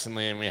TIE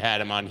recently, and we had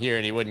him on here,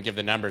 and he wouldn't give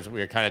the numbers. We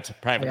were kind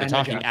of privately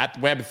talking at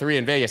Web3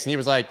 in Vegas, and he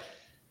was like,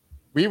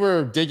 we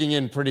were digging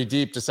in pretty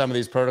deep to some of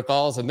these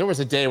protocols, and there was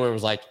a day where it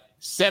was like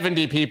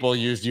 70 people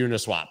used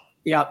Uniswap.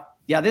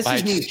 Yeah, this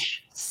is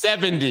niche.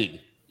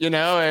 70,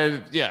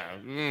 and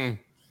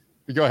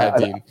Go ahead,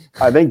 Dean.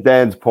 I think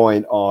Dan's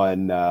point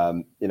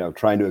on,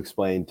 trying to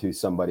explain to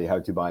somebody how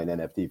to buy an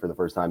NFT for the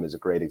first time is a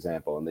great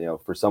example.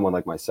 And, for someone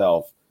like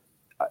myself,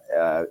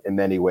 in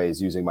many ways,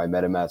 using my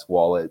MetaMask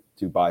wallet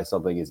to buy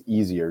something is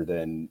easier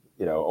than,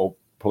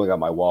 pulling out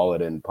my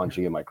wallet and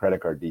punching in my credit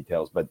card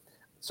details. But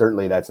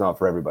certainly that's not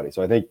for everybody.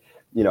 So I think,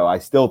 I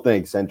still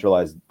think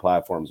centralized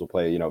platforms will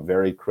play, a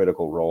very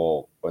critical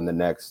role in the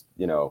next,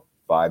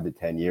 5 to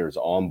 10 years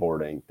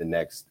onboarding the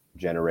next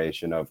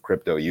generation of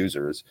crypto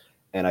users.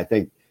 And I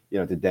think,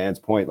 to Dan's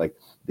point, like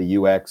the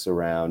UX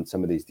around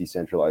some of these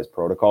decentralized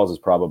protocols is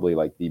probably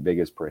like the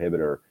biggest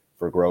prohibitor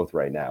for growth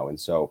right now. And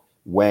so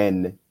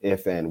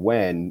if and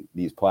when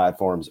these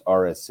platforms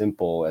are as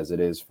simple as it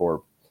is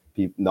for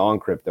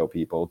non-crypto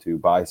people to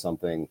buy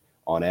something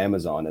on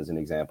Amazon, as an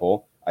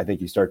example, I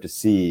think you start to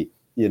see,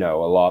 a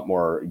lot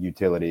more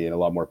utility and a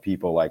lot more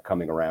people like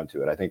coming around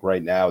to it. I think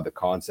right now the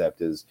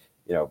concept is,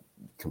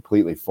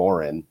 completely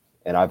foreign.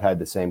 And I've had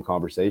the same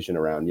conversation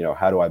around,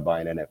 how do I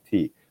buy an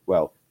NFT?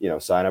 Well,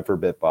 sign up for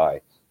BitBuy,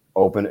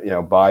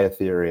 buy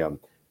Ethereum,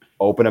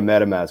 open a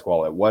MetaMask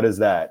wallet. What is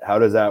that? How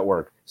does that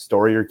work?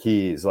 Store your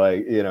keys,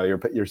 like,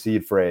 your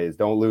seed phrase,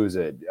 don't lose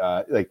it.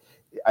 I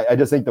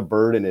just think the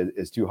burden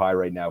is too high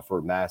right now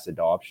for mass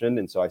adoption.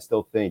 And so I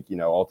still think,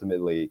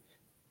 ultimately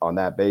on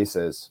that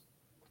basis,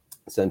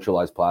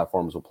 centralized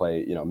platforms will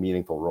play, a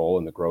meaningful role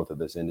in the growth of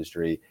this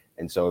industry.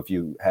 And so if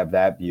you have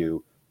that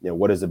view,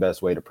 what is the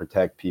best way to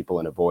protect people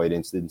and avoid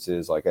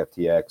instances like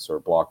FTX or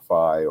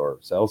BlockFi or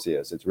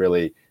Celsius? It's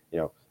really,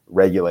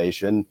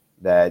 regulation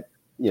that,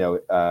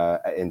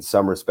 in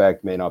some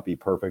respect may not be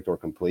perfect or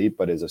complete,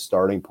 but is a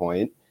starting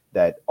point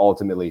that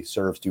ultimately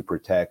serves to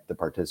protect the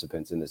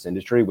participants in this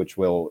industry, which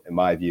will, in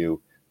my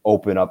view,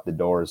 open up the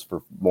doors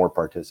for more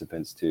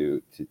participants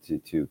to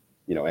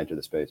enter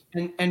the space.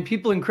 And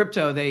people in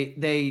crypto,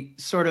 they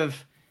sort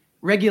of,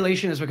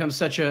 regulation has become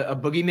such a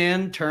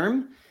boogeyman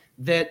term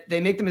that they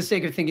make the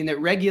mistake of thinking that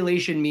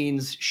regulation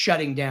means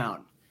shutting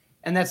down.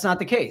 And that's not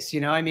the case.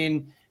 When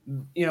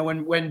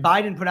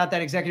Biden put out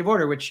that executive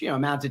order, which,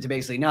 amounted to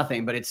basically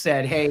nothing, but it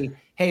said,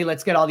 hey,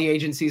 let's get all the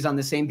agencies on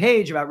the same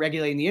page about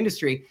regulating the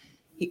industry.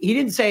 He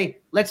didn't say,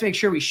 let's make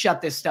sure we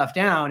shut this stuff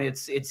down.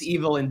 It's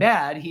evil and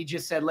bad. He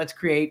just said, let's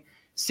create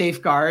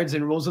safeguards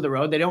and rules of the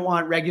road. They don't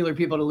want regular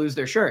people to lose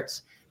their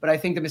shirts. But I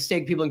think the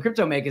mistake people in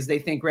crypto make is they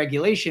think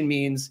regulation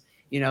means,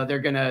 they're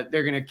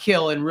gonna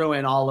kill and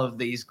ruin all of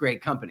these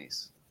great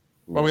companies.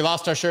 Well, we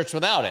lost our shirts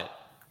without it.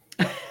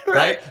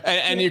 Right.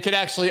 And you could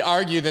actually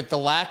argue that the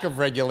lack of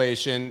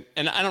regulation,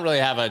 and I don't really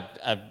have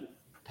a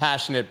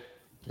passionate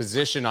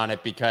position on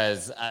it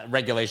because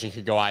regulation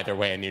could go either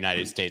way in the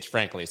United States,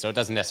 frankly. So it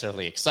doesn't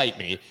necessarily excite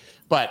me.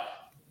 But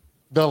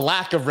the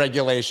lack of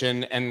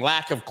regulation and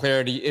lack of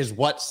clarity is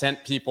what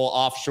sent people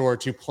offshore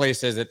to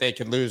places that they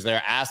could lose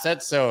their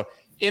assets. So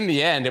in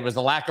the end, it was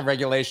the lack of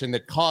regulation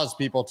that caused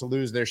people to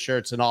lose their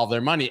shirts and all of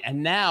their money.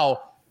 And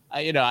now,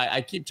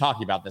 I keep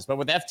talking about this, but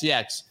with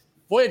FTX,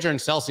 Voyager and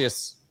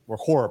Celsius were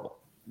horrible,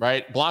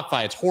 right?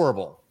 BlockFi, it's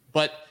horrible.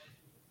 But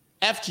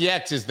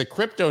FTX is the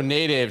crypto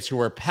natives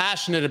who are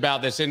passionate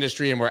about this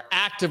industry and were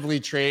actively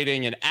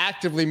trading and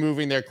actively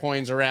moving their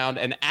coins around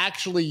and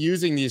actually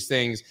using these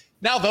things.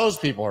 Now those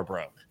people are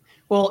broke.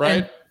 Well,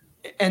 right?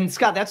 And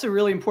Scott, that's a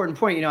really important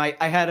point.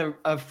 I had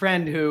a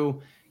friend who,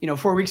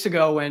 4 weeks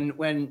ago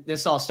when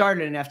this all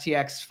started and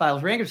FTX filed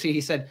for bankruptcy,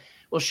 he said,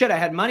 well, shit, I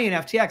had money in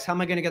FTX. How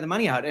am I going to get the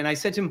money out? And I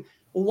said to him,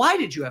 well, why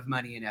did you have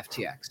money in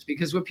FTX?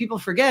 Because what people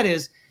forget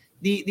is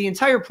the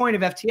entire point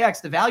of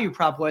FTX, the value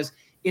prop was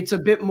it's a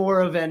bit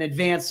more of an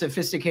advanced,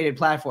 sophisticated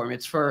platform.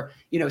 It's for,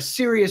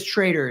 serious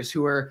traders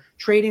who are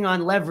trading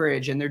on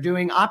leverage and they're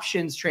doing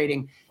options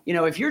trading.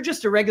 If you're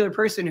just a regular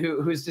person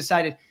who's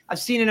decided, I've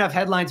seen enough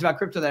headlines about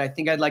crypto that I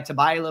think I'd like to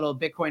buy a little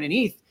Bitcoin and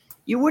ETH,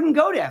 you wouldn't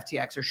go to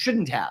FTX or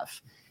shouldn't have.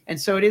 And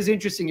so it is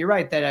interesting. You're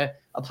right that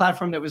a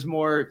platform that was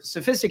more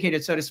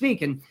sophisticated, so to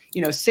speak. And,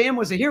 Sam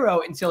was a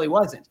hero until he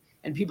wasn't.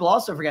 And people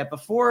also forget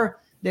before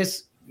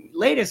this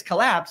latest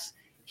collapse,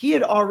 he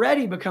had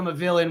already become a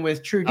villain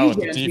with True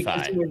Degens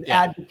because he was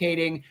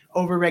advocating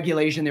over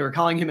regulation. They were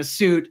calling him a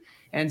suit.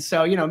 And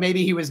so,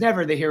 maybe he was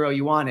never the hero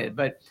you wanted.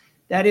 But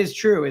that is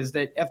true, is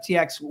that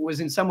FTX was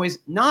in some ways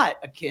not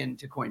akin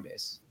to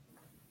Coinbase.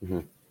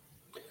 Mm-hmm.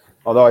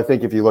 Although I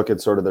think if you look at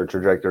sort of their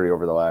trajectory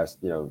over the last,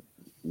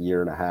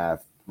 year and a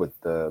half with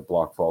the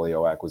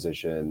Blockfolio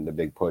acquisition, the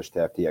big push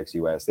to FTX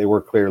US, they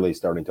were clearly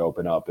starting to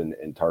open up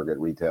and target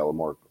retail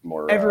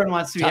more. Everyone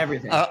wants to be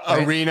everything. Right?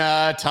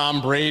 Arena,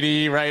 Tom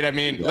Brady, right? I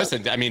mean,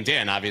 listen,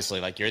 Dan, obviously,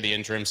 like you're the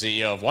interim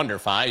CEO of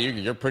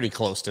WonderFi. You're pretty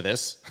close to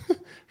this,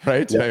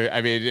 right? Yeah.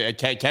 I mean,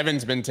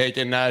 Kevin's been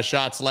taking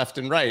shots left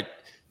and right.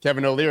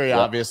 Kevin O'Leary,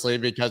 obviously,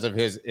 because of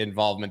his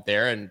involvement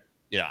there. And,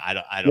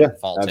 I don't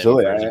fault him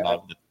for his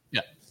involvement.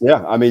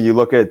 Yeah, I mean, you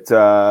look at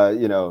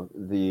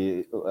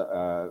the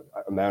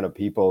amount of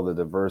people, the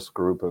diverse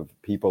group of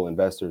people,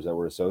 investors that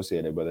were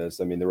associated with this.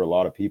 I mean, there were a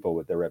lot of people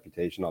with their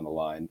reputation on the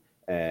line,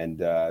 and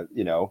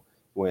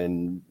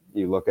when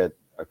you look at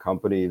a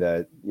company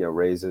that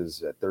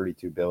raises at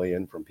 $32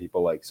 billion from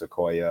people like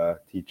Sequoia,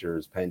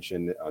 Teachers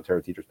Pension,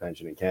 Ontario Teachers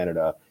Pension in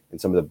Canada,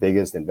 and some of the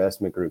biggest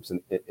investment groups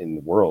in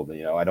the world.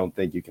 I don't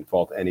think you can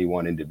fault any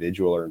one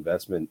individual or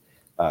investment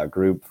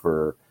group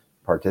for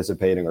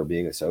participating or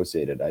being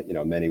associated.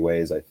 In many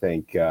ways, I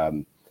think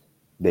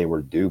they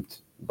were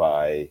duped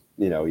by,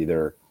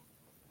 either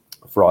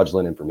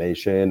fraudulent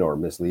information or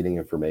misleading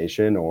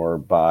information, or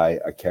by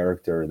a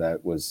character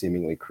that was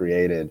seemingly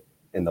created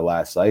in the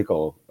last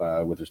cycle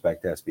with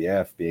respect to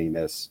SBF being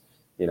this,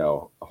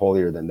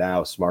 holier than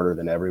thou, smarter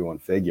than everyone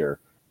figure.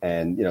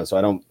 And, so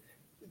I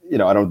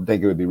don't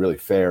think it would be really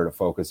fair to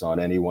focus on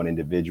any one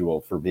individual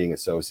for being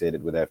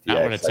associated with FTX.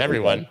 Not when it's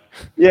everyone.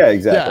 Yeah,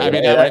 exactly. Yeah, I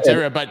mean, it's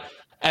everyone, but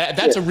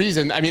that's a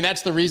reason. I mean,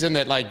 that's the reason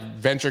that like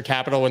venture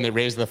capital, when they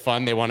raise the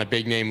fund, they want a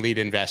big name lead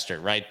investor,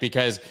 right?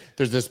 Because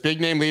there's this big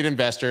name lead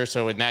investor.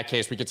 So in that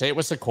case, we could say it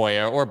was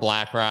Sequoia or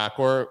BlackRock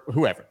or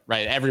whoever,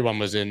 right? Everyone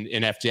was in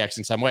FTX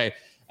in some way.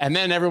 And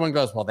then everyone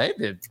goes, well,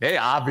 they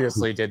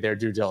obviously did their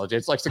due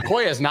diligence. Like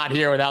Sequoia is not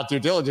here without due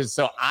diligence.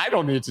 So I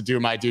don't need to do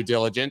my due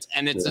diligence.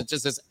 And it's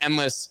just this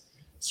endless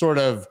sort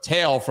of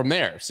tail from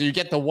there. So you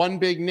get the one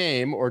big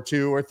name or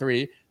two or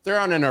three. They're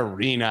on an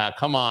arena.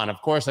 Come on.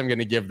 Of course, I'm going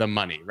to give them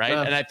money. Right.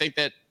 And I think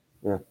that.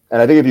 Yeah.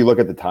 And I think if you look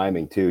at the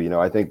timing too,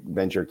 I think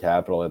venture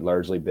capital had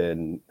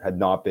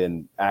not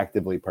been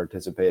actively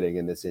participating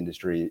in this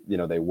industry.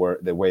 They were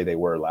the way they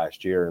were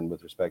last year, and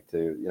with respect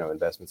to,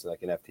 investments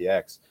like in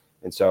FTX.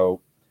 And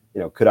so,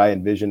 could I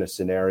envision a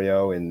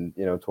scenario in,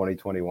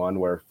 2021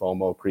 where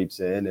FOMO creeps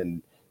in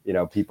and,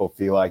 people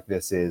feel like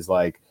this is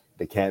like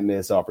the can't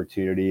miss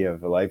opportunity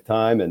of a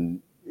lifetime,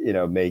 and,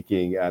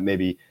 making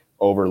maybe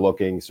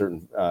overlooking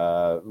certain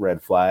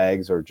red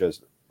flags or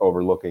just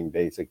overlooking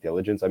basic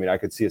diligence. I mean, I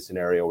could see a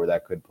scenario where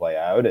that could play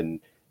out, and,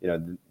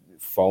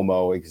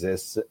 FOMO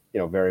exists,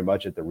 very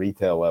much at the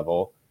retail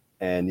level.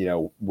 And,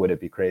 would it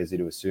be crazy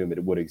to assume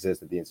it would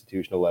exist at the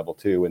institutional level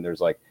too? And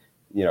there's like,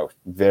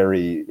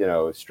 very,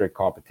 strict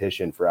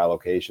competition for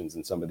allocations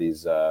in some of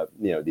these,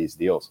 these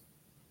deals.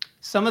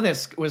 Some of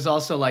this was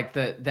also like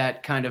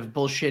that kind of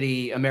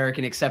bullshitty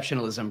American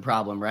exceptionalism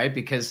problem, right?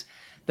 Because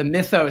the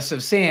mythos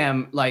of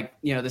Sam, like,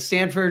 the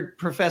Stanford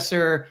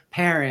professor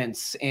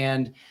parents,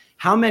 and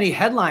how many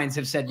headlines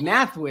have said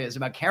math whiz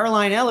about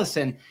Caroline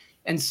Ellison.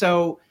 And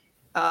so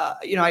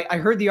I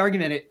heard the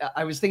argument.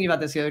 I was thinking about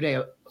this the other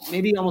day,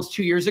 maybe almost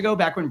 2 years ago,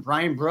 back when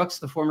Brian Brooks,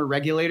 the former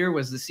regulator,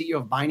 was the CEO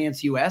of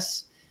Binance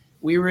US.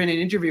 We were in an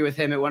interview with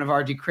him at one of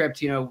our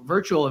Decrypt,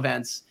 virtual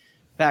events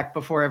back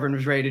before everyone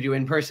was ready to do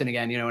in person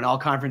again, and all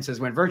conferences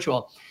went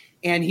virtual.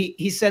 And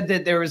he said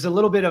that there was a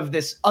little bit of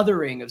this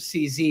othering of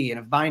CZ and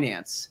of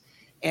Binance.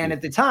 And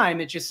at the time,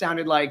 it just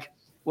sounded like,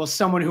 well,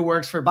 someone who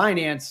works for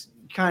Binance,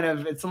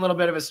 it's a little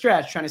bit of a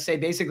stretch, trying to say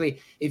basically,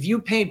 if you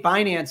paint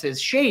Binance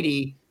as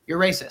shady, you're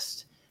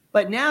racist.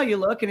 But now you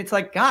look and it's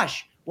like,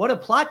 gosh, what a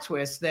plot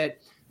twist that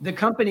the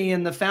company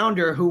and the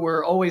founder, who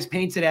were always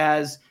painted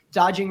as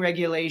dodging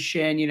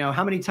regulation,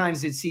 how many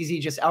times did CZ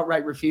just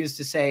outright refuse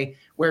to say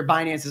where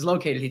Binance is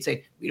located? He'd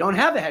say, we don't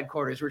have a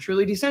headquarters. We're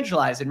truly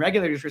decentralized. And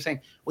regulators were saying,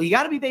 well, you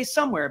got to be based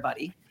somewhere,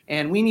 buddy.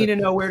 And we need to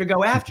know where to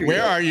go after you.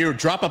 Where are you?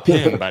 Drop a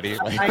pin, buddy.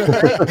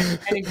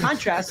 And in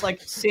contrast,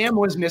 like Sam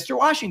was Mr.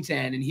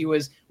 Washington, and he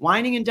was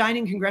whining and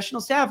dining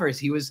congressional staffers.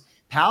 He was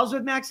pals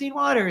with Maxine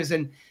Waters.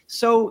 And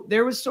so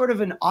there was sort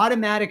of an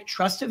automatic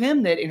trust of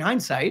him that in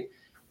hindsight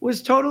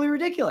was totally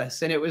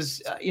ridiculous. And it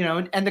was,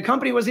 and the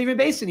company wasn't even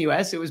based in the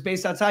US. It was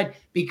based outside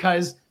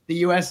because the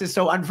US is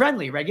so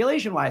unfriendly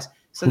regulation wise.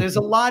 So there's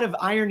a lot of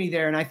irony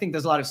there. And I think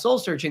there's a lot of soul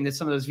searching that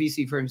some of those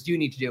VC firms do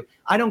need to do.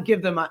 I'm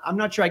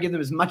not sure I give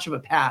them as much of a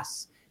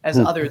pass as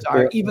others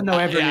are, even though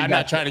everyone. Yeah, I'm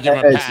not trying to give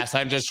them a pass.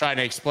 I'm just trying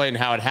to explain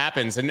how it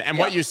happens. And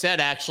what you said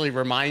actually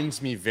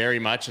reminds me very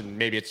much, and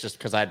maybe it's just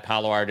because I had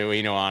Paolo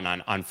Arduino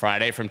on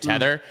Friday from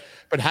Tether,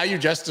 but how you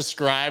just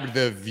described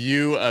the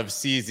view of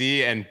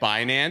CZ and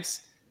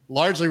Binance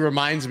largely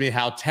reminds me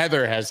how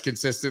Tether has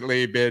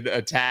consistently been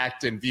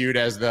attacked and viewed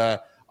as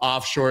the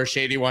offshore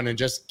shady one, and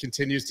just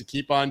continues to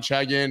keep on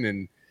chugging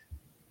and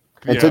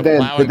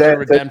allowing for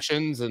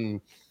redemptions.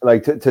 And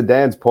like to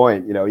Dan's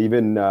point,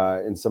 even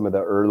in some of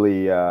the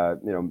early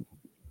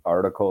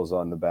articles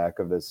on the back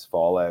of this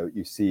fallout,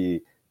 you see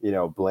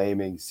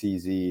blaming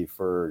CZ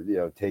for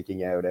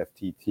taking out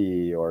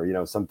FTT,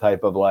 or some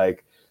type of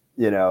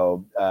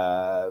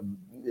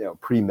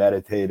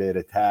premeditated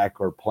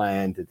attack or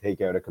plan to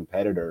take out a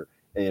competitor.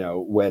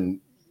 When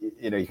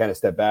you kind of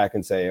step back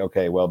and say,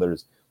 okay, well,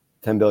 there's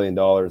 $10 billion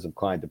of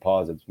client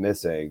deposits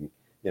missing.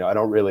 I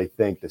don't really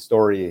think the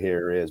story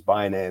here is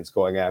Binance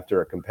going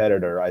after a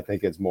competitor. I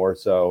think it's more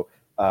so,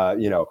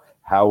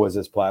 how was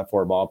this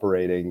platform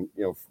operating,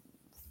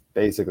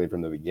 basically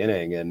from the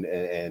beginning,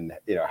 and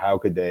how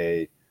could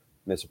they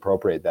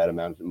misappropriate that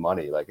amount of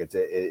money? Like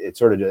it's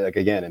sort of like,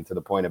 again, and to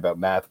the point about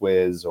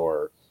MathWiz,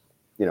 or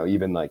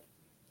even like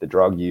the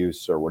drug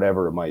use or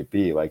whatever it might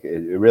be, like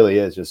it really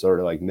is just sort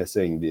of like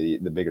missing the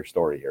bigger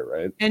story here,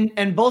 right?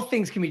 And both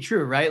things can be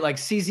true, right? Like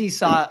CZ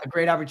saw a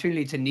great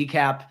opportunity to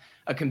kneecap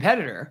a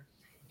competitor,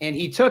 and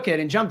he took it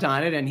and jumped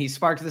on it, and he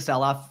sparked the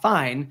sell-off.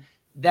 Fine.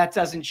 That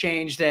doesn't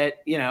change that,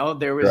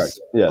 there was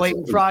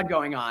blatant fraud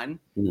going on.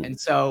 And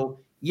so,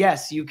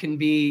 yes, you can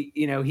be,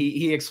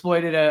 he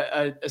exploited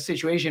a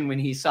situation when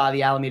he saw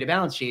the Alameda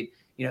balance sheet.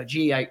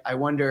 I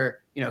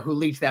wonder, who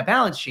leaked that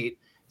balance sheet?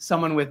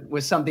 Someone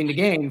with something to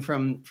gain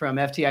from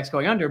FTX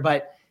going under,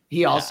 but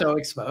he also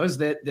exposed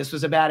that this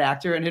was a bad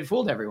actor and had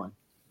fooled everyone.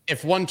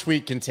 If one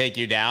tweet can take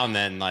you down,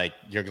 then like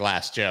you're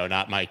Glass Joe,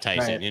 not Mike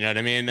Tyson. Right. You know what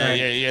I mean? Right.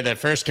 You're the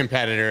first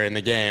competitor in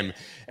the game.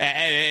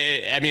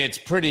 I mean, it's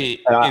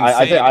pretty insane.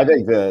 I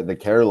think the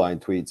Caroline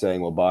tweet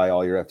saying we'll buy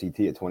all your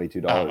FTT at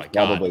 $22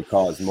 probably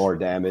caused more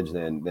damage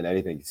than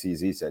anything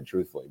CZ said,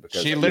 truthfully.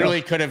 Because she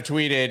literally could have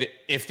tweeted,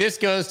 if this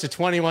goes to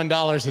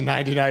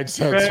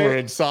 $21.99, we're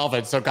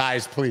insolvent. So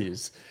guys,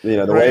 please.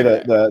 The way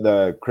that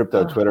the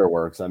crypto Twitter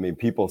works, I mean,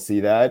 people see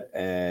that,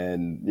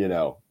 and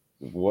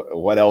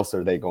what else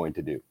are they going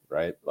to do,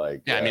 right?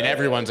 Like, I mean,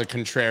 everyone's a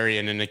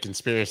contrarian and a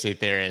conspiracy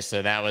theorist,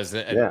 so that was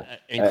incredible.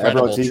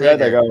 Everyone sees that,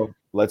 they go,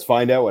 let's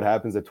find out what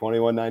happens at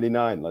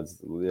 $21.99. Let's,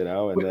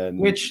 and then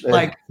which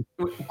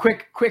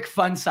quick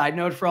fun side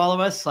note for all of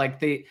us, like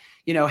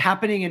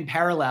happening in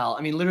parallel.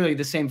 I mean, literally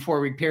the same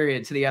 4-week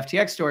period to the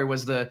FTX story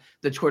was the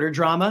Twitter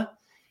drama,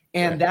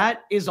 and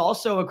that is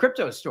also a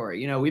crypto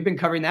story. We've been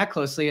covering that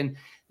closely, and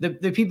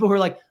the people who are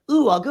like,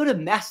 "Ooh, I'll go to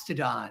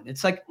Mastodon."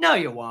 It's like, no,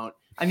 you won't.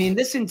 I mean,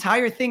 this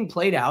entire thing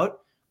played out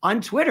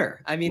on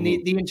Twitter. I mean,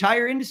 the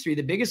entire industry,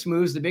 the biggest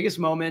moves, the biggest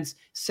moments,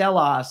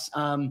 sell-offs,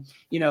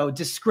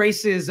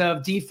 disgraces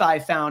of DeFi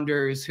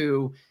founders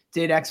who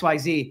did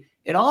XYZ.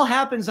 It all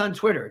happens on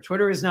Twitter.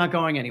 Twitter is not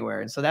going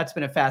anywhere. And so that's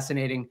been a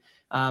fascinating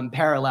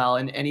parallel.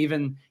 And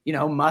even,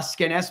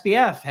 Musk and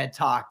SBF had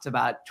talked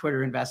about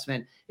Twitter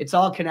investment. It's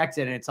all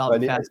connected, and it's all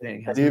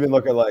fascinating. You even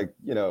look at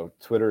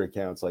Twitter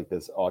accounts like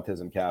this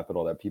Autism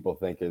Capital that people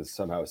think is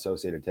somehow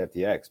associated to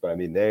FTX. But I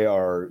mean, they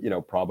are,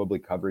 probably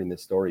covering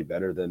this story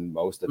better than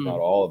most, if not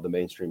all, of the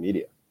mainstream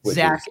media.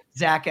 Zach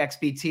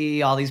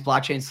XBT, all these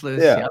blockchain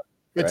sleuths. Yeah. Yep.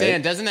 But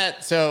Dan, doesn't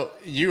that, so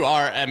you're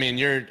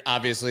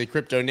obviously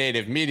crypto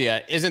native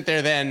media. Isn't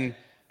there then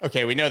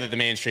Okay, we know that the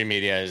mainstream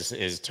media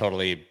is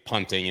totally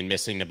punting and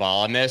missing the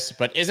ball on this,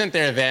 but isn't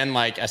there then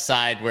like a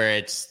side where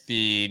it's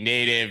the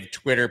native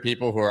Twitter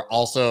people who are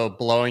also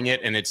blowing it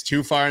and it's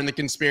too far in the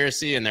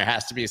conspiracy and there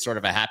has to be sort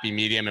of a happy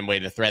medium and way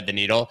to thread the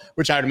needle,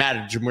 which I would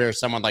imagine where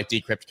someone like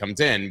Decrypt comes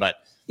in, but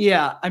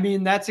yeah, I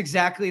mean, that's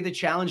exactly the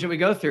challenge that we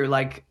go through.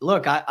 Like,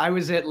 look, I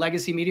was at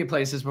legacy media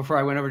places before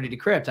I went over to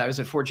Decrypt. I was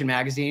at Fortune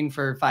Magazine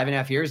for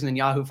 5.5 years and then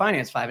Yahoo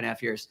Finance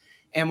 5.5 years.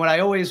 And what I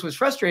always was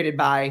frustrated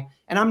by,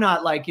 and I'm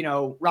not like,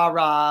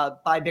 rah,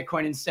 buy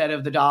Bitcoin instead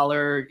of the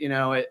dollar,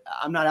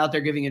 I'm not out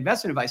there giving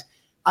investment advice.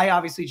 I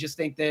obviously just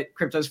think that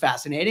crypto is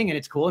fascinating and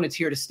it's cool and it's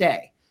here to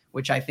stay,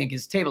 which I think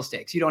is table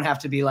stakes. You don't have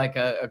to be like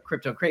a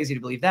crypto crazy to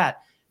believe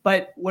that.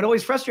 But what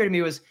always frustrated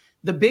me was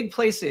the big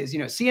places,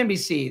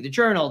 CNBC, the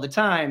Journal, the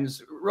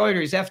Times,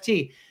 Reuters,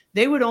 FT,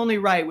 they would only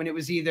write when it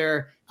was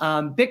either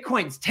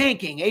Bitcoin's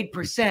tanking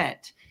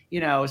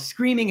 8%,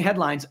 screaming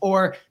headlines,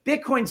 or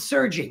Bitcoin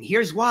surging.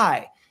 Here's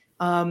why.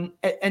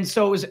 And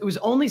so it was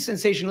only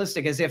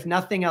sensationalistic, as if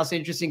nothing else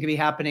interesting could be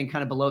happening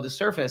kind of below the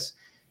surface.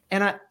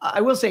 And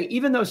I will say,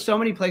 even though so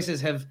many places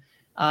have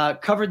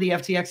covered the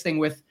FTX thing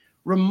with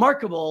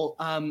remarkable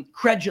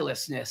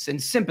credulousness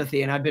and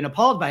sympathy, and I've been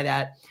appalled by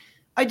that,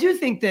 I do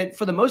think that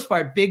for the most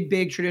part,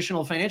 big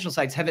traditional financial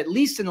sites have, at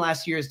least in the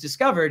last years,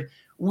 discovered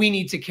we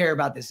need to care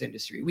about this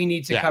industry. We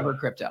need to cover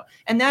crypto.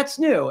 And that's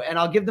new. And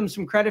I'll give them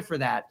some credit for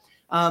that.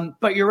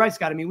 But you're right,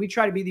 Scott. I mean, we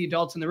try to be the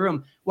adults in the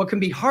room. What can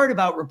be hard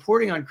about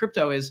reporting on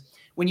crypto is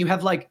when you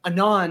have like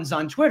anons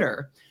on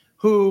Twitter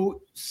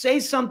who say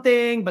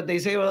something, but they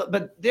say, well,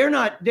 but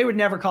they would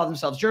never call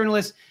themselves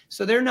journalists.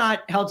 So they're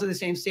not held to the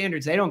same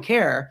standards. They don't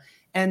care.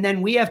 And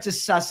then we have to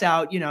suss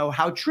out,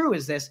 how true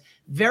is this?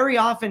 Very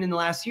often in the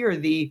last year,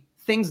 the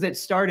things that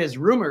start as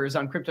rumors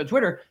on crypto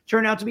Twitter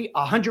turn out to be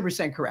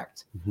 100%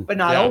 correct, but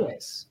not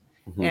always.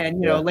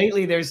 And,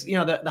 lately there's,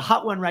 the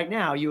hot one right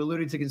now, you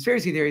alluded to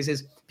conspiracy theories,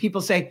 is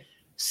people say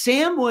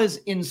Sam was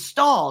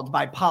installed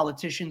by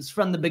politicians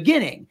from the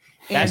beginning.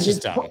 And that's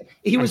just dumb.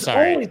 He was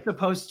always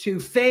supposed to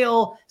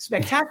fail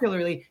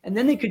spectacularly. And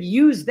then they could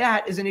use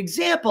that as an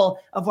example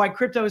of why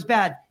crypto is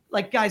bad.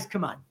 Like, guys,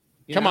 come on.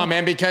 Come on,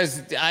 man,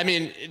 because, I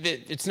mean,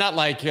 it's not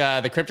like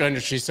the crypto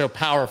industry is so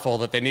powerful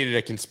that they needed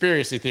a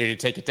conspiracy theory to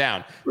take it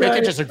down. They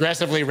could just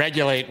aggressively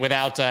regulate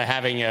without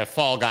having a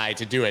fall guy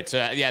to do it. So,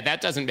 that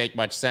doesn't make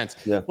much sense.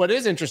 Yeah. What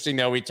is interesting,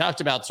 though, we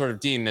talked about sort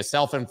of, Dean, the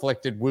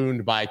self-inflicted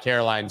wound by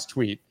Caroline's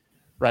tweet,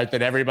 right,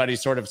 that everybody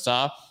sort of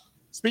saw.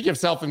 Speaking of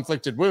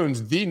self-inflicted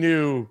wounds, the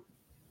new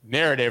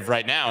narrative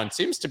right now, and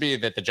seems to be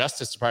that the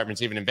Justice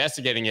Department's even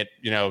investigating it,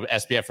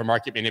 SBF for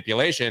market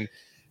manipulation,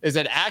 is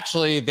that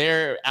actually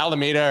their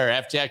Alameda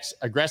or FTX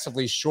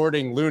aggressively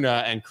shorting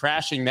Luna and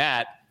crashing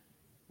that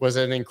was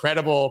an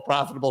incredible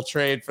profitable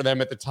trade for them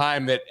at the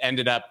time that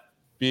ended up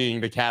being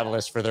the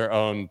catalyst for their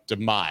own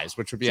demise,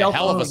 which would be a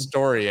hell of a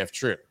story if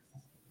true.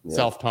 Yeah.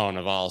 Self-pwn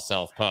of all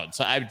self-pwn.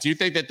 So do you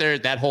think that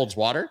that holds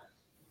water?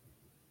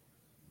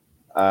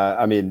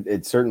 I mean,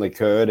 it certainly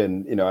could.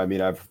 And,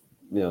 I've,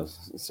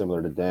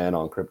 similar to Dan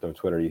on crypto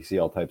Twitter, you see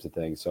all types of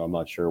things. So I'm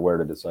not sure where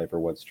to decipher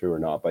what's true or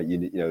not. But,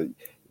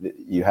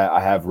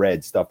 I have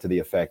read stuff to the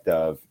effect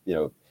of,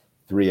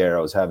 Three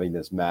Arrows having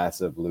this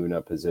massive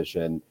Luna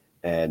position.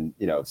 And,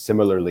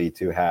 similarly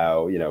to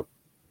how,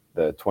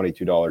 the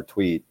 $22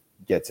 tweet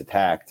gets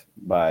attacked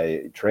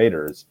by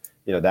traders,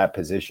 that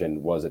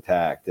position was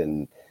attacked.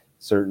 And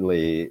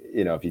certainly,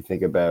 if you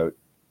think about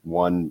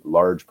one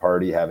large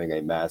party having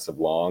a massive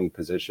long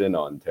position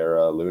on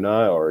Terra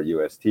Luna or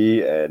UST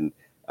and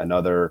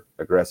another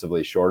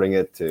aggressively shorting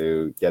it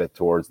to get it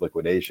towards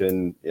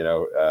liquidation,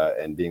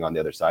 and being on the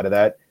other side of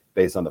that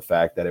based on the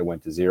fact that it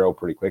went to zero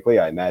pretty quickly.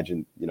 I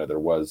imagine, there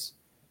was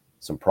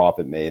some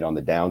profit made on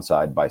the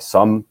downside by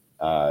some,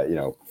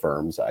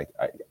 firms. I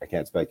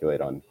can't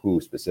speculate on who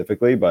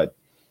specifically, but,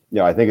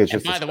 I think it's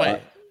just. And by the way,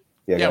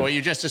 what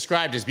you just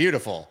described is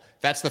beautiful.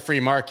 That's the free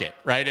market,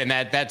 right? And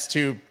that's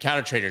to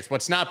counter traders.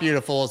 What's not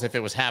beautiful is if it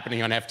was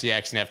happening on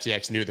FTX and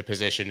FTX knew the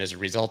position as a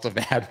result of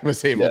that and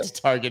was able to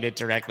target it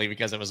directly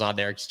because it was on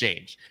their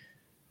exchange.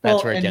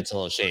 That's where it gets a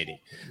little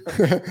shady.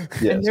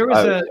 And there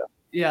was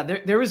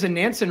there was a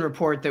Nansen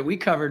report that we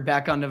covered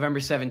back on November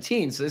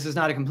 17th. So this is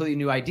not a completely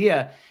new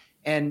idea.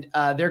 And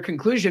their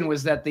conclusion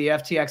was that the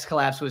FTX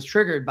collapse was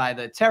triggered by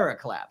the Terra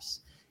collapse.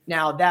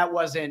 Now, that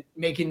wasn't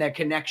making that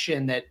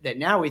connection that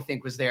now we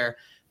think was there.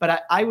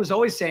 But I was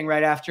always saying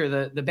right after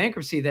the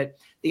bankruptcy that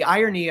the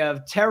irony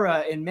of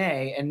Terra in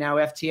May and now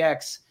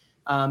FTX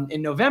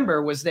in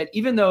November was that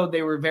even though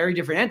they were very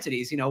different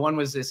entities, one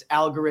was this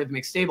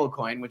algorithmic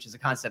stablecoin, which is a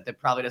concept that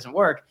probably doesn't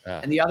work,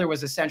 and the other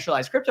was a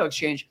centralized crypto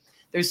exchange.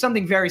 There's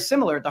something very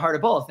similar at the heart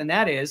of both, and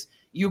that is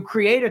you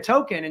create a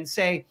token and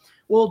say,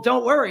 well,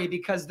 don't worry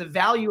because the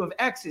value of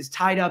X is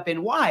tied up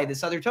in Y,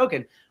 this other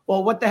token.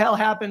 Well, what the hell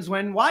happens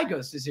when Y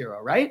goes to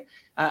zero, right?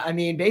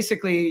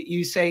 Basically,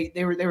 you say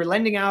they were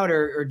lending out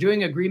or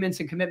doing agreements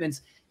and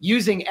commitments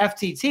using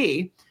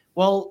FTT.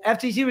 Well,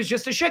 FTT was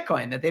just a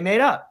shitcoin that they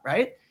made up,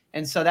 right?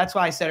 And so that's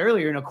why I said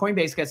earlier,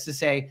 Coinbase gets to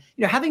say,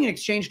 having an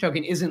exchange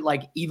token isn't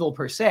like evil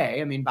per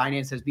se. I mean,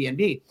 Binance has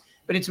BNB,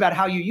 but it's about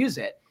how you use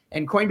it.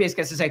 And Coinbase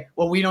gets to say,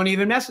 well, we don't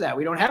even mess with that.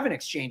 We don't have an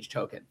exchange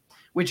token,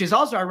 which is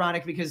also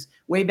ironic because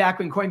way back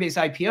when Coinbase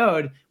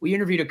IPO'd, we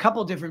interviewed a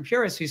couple different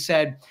purists who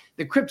said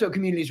the crypto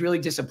community is really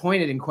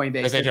disappointed in Coinbase.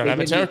 Because they don't have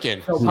a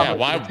token. Yeah,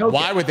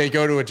 why would they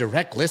go to a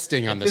direct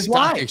listing on the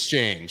stock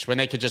exchange when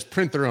they could just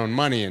print their own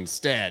money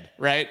instead,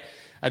 right?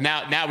 And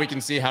now we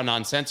can see how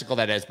nonsensical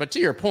that is. But to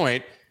your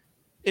point,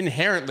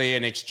 inherently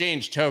an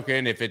exchange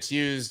token, if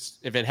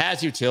it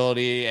has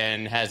utility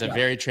and has a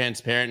very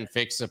transparent and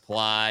fixed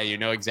supply, you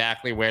know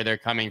exactly where they're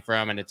coming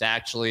from, and it's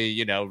actually,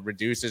 you know,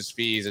 reduces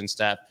fees and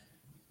stuff.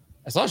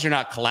 As long as you're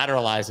not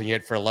collateralizing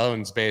it for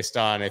loans based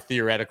on a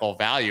theoretical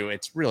value,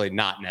 it's really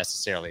not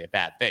necessarily a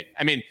bad thing.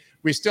 I mean,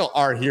 we still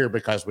are here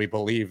because we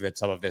believe that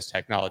some of this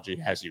technology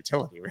has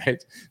utility,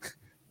 right?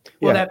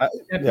 Well, that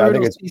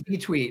brutal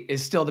CZ tweet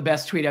is still the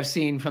best tweet I've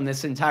seen from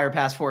this entire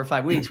past 4 or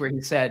 5 weeks, where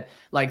he said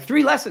like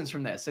 3 lessons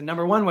from this. And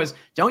number 1 was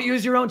don't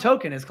use your own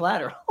token as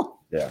collateral.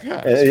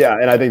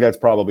 And I think that's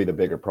probably the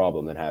bigger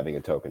problem than having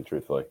a token,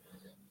 truthfully.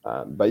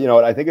 But you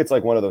know, I think it's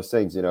like one of those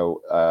things,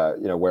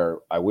 where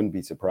I wouldn't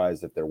be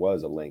surprised if there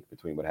was a link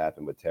between what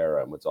happened with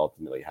Terra and what's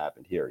ultimately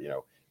happened here. You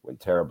know, when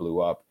Terra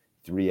blew up,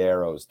 Three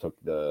Arrows took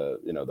the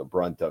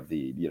brunt of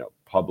the,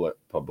 public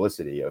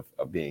publicity of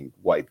being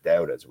wiped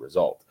out as a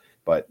result.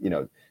 But,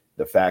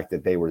 the fact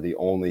that they were the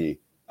only,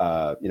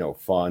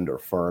 fund or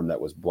firm that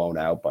was blown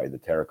out by the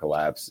Terra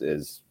collapse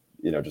is,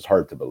 just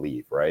hard to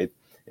believe. Right.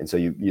 And so,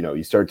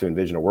 you start to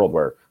envision a world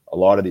where a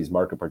lot of these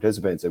market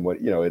participants and what,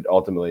 it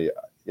ultimately,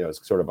 is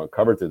sort of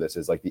uncovered through this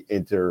is like the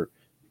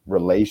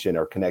interrelation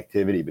or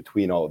connectivity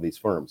between all of these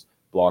firms,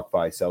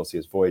 BlockFi,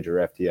 Celsius,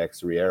 Voyager, FTX,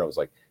 Three Arrows.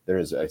 Like there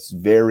is a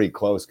very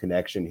close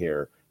connection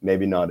here,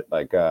 maybe not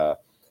like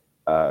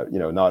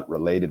not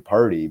related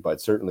party,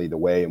 but certainly the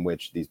way in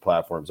which these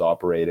platforms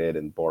operated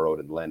and borrowed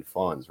and lent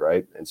funds,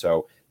 right? And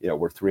so,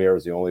 were Three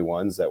Arrows the only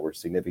ones that were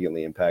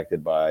significantly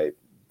impacted by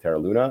Terra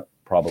Luna?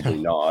 Probably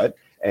not.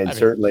 And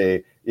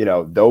certainly,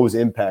 those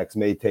impacts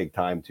may take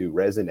time to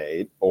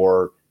resonate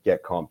or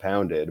get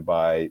compounded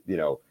by,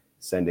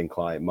 sending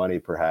client money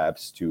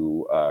perhaps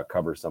to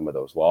cover some of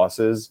those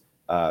losses.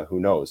 Who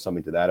knows,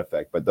 something to that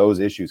effect. But those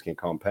issues can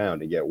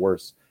compound and get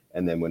worse.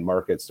 And then when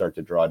markets start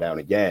to draw down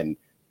again,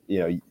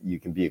 you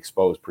can be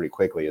exposed pretty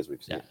quickly, as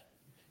we've seen. Yeah.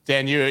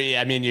 Dan,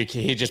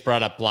 he just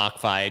brought up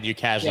BlockFi, and you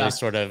casually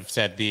sort of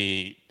said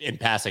in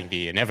passing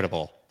the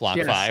inevitable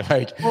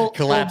BlockFi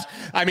collapse.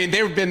 I mean,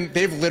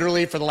 they've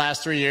literally for the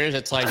last 3 years,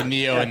 it's like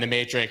Neo in the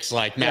Matrix,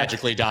 like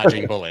magically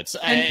dodging bullets.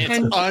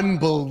 It's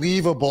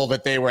unbelievable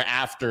that they were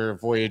after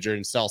Voyager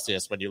and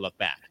Celsius when you look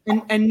back.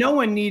 And no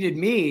one needed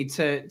me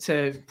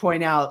to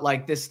point out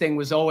like this thing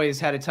was always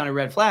had a ton of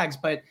red flags,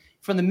 but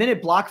from the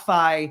minute BlockFi,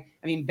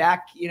 I mean,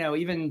 back,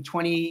 even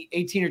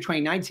 2018 or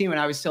 2019, when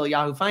I was still at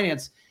Yahoo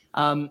Finance,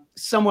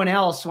 someone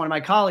else, one of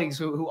my colleagues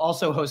who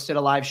also hosted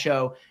a live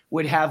show,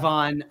 would have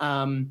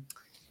on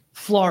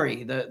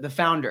Flory, the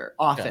founder,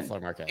 often.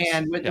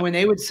 And when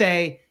they would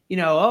say,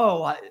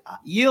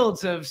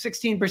 yields of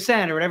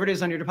 16% or whatever it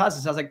is on your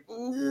deposits, I was like,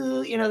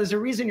 there's a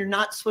reason you're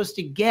not supposed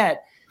to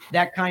get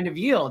that kind of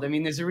yield. I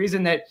mean, there's a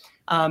reason that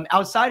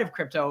outside of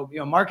crypto,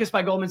 Marcus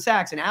by Goldman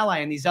Sachs and Ally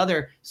and these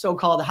other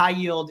so-called high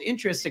yield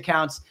interest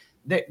accounts,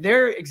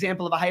 their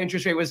example of a high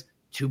interest rate was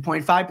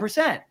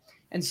 2.5%.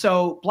 And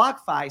so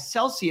BlockFi,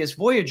 Celsius,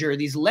 Voyager,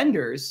 these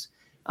lenders,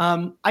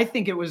 I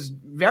think it was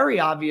very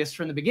obvious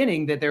from the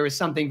beginning that there was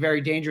something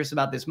very dangerous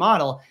about this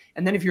model.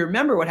 And then if you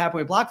remember what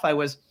happened with BlockFi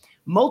was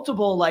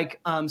multiple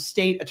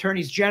state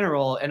attorneys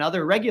general and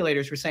other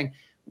regulators were saying,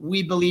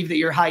 we believe that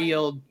your high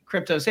yield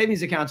crypto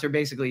savings accounts are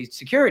basically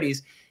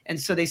securities. And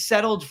so they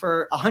settled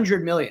for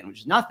 $100 million,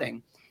 which is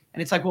nothing.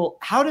 And it's like, well,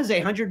 how does a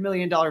 $100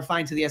 million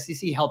fine to the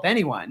SEC help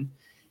anyone?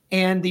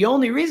 And the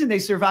only reason they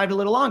survived a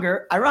little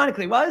longer,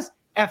 ironically, was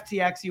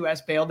FTX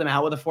US bailed them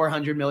out with a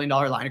 $400 million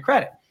line of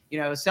credit.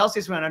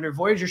 Celsius went under,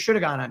 Voyager should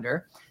have gone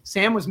under.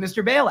 Sam was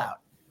Mr. Bailout,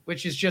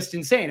 which is just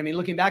insane. I mean,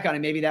 looking back on it,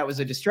 maybe that was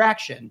a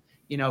distraction,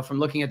 from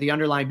looking at the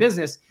underlying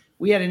business.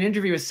 We had an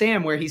interview with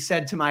Sam where he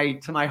said to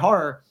my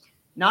horror,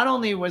 not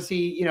only was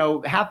he,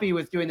 happy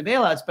with doing the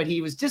bailouts, but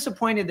he was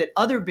disappointed that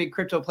other big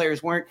crypto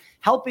players weren't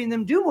helping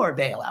them do more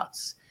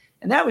bailouts.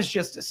 And that was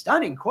just a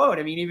stunning quote.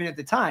 I mean, even at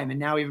the time, and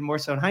now even more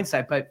so in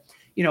hindsight. But,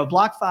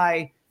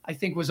 BlockFi, I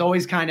think, was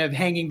always kind of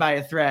hanging by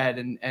a thread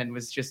and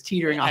was just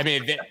teetering off. I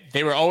mean,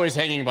 they were always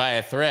hanging by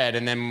a thread.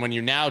 And then when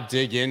you now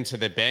dig into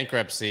the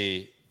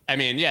bankruptcy, I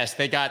mean, yes,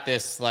 they got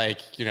this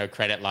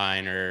credit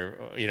line or,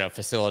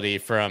 facility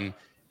from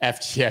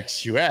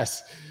FTX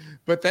US.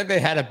 But then they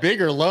had a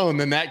bigger loan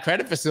than that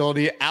credit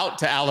facility out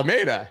to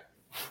Alameda,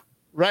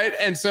 right?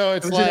 And so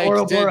it's like,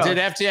 did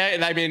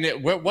FTX? I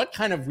mean, what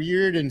kind of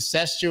weird,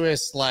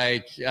 incestuous,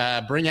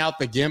 bring out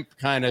the GIMP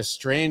kind of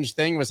strange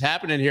thing was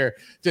happening here?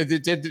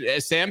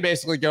 Did Sam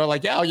basically go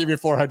like, yeah, I'll give you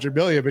 $400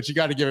 million, but you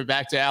got to give it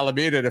back to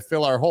Alameda to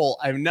fill our hole?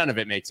 I mean, none of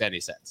it makes any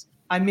sense.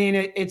 I mean,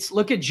 it's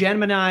look at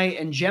Gemini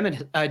and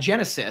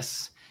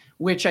Genesis,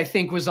 which I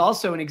think was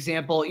also an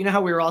example. You know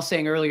how we were all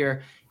saying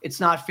earlier, it's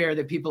not fair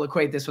that people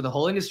equate this with the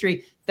whole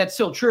industry. That's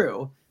still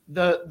true.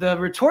 the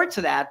retort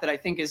to that I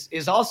think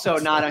is also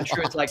not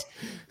untrue. It's like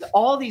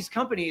all these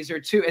companies are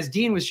too, as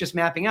Dean was just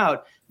mapping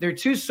out, they're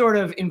too sort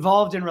of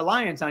involved and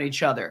reliant on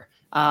each other.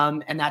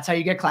 And that's how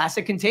you get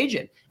classic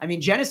contagion. I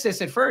mean,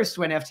 Genesis at first,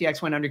 when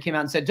FTX went under, came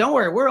out and said, don't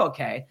worry, we're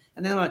okay.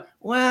 And then went,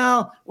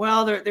 well,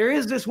 there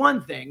is this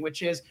one thing,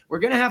 which is we're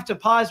going to have to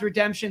pause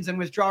redemptions and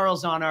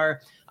withdrawals on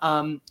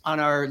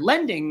our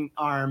lending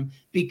arm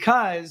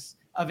because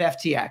of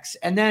FTX.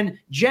 And then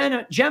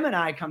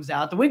Gemini comes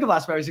out, the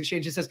Winklevoss Brothers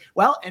Exchange, and says,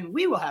 well, and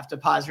we will have to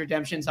pause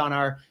redemptions on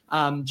our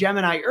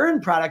Gemini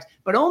Earn product,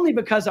 but only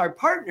because our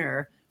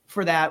partner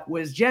for that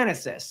was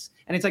Genesis.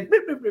 And it's like,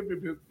 boop, boop, boop,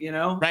 boop, boop, you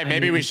know? Right.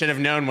 Maybe we should have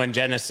known when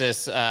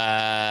Genesis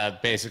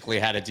basically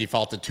had a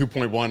defaulted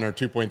 $2.1 or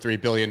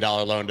 $2.3 billion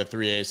loan to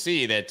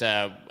 3AC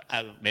that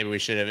maybe it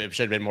should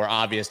have been more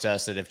obvious to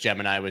us that if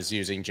Gemini was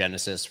using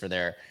Genesis for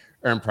their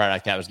Earn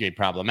product, that was going to be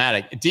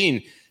problematic.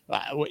 Dean,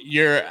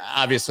 you're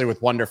obviously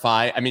with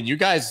WonderFi. I mean, you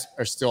guys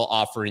are still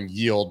offering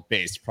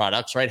yield-based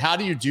products, right? How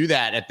do you do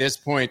that at this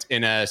point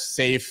in a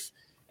safe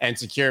and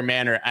secure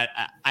manner?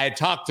 I had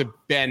talked to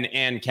Ben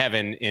and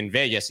Kevin in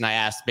Vegas, and I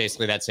asked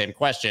basically that same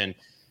question.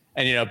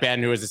 And,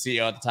 Ben, who was the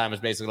CEO at the time, was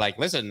basically like,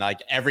 listen,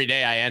 like every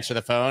day I answer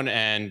the phone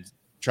and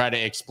try to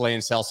explain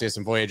Celsius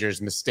and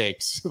Voyager's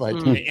mistakes,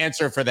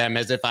 answer for them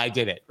as if I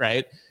did it,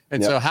 right?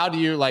 And so how do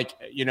you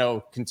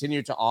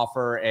continue to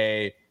offer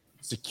a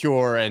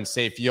secure and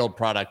safe yield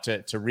product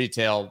to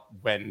retail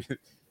when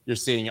you're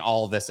seeing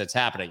all of this that's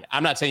happening?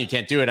 I'm not saying you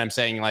can't do it. I'm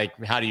saying, like,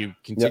 how do you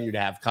continue to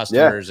have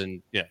customers?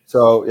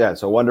 So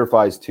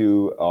WonderFi's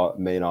two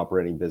main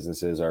operating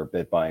businesses are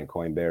BitBuy and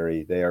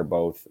Coinberry. They are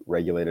both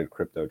regulated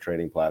crypto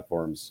trading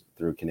platforms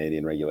through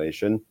Canadian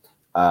regulation.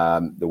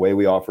 The way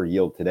we offer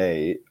yield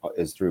today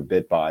is through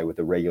BitBuy with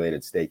a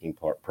regulated staking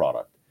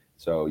product.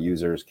 So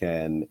users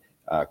can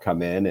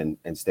come in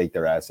and stake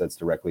their assets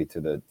directly to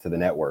the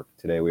network.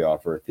 Today we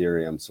offer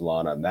Ethereum,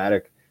 Solana,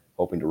 Matic,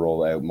 hoping to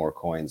roll out more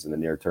coins in the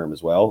near term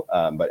as well.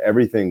 But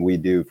everything we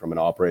do from an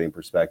operating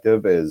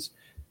perspective is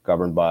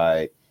governed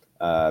by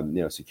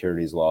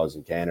securities laws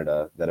in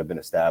Canada that have been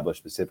established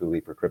specifically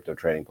for crypto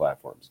trading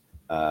platforms.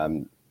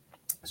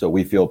 So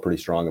we feel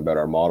pretty strong about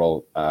our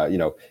model.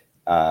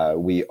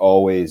 We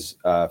always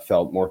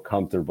felt more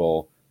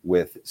comfortable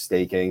with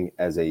staking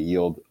as a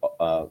yield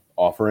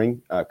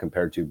offering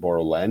compared to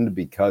borrow lend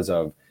because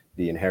of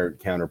the inherent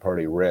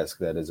counterparty risk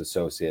that is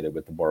associated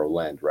with the borrow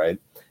lend, right?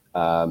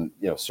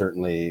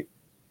 Certainly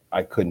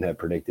I couldn't have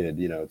predicted,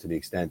 to the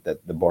extent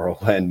that the borrow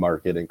lend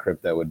market in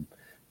crypto would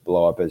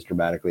blow up as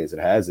dramatically as it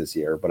has this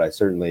year. But I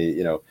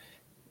certainly,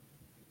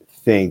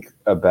 think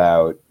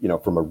about,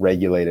 from a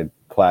regulated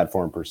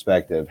platform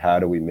perspective, how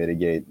do we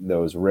mitigate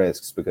those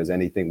risks? Because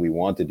anything we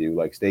want to do,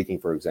 like staking,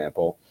 for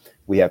example,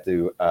 we have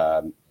to,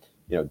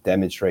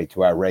 demonstrate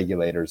to our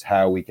regulators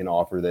how we can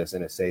offer this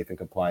in a safe and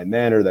compliant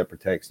manner that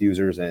protects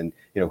users and,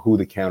 who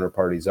the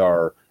counterparties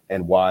are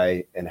and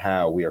why and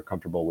how we are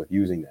comfortable with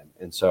using them.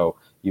 And so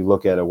you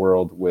look at a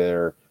world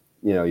where,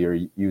 you're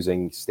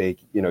using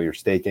you're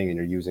staking and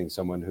you're using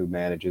someone who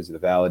manages the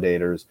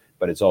validators,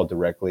 but it's all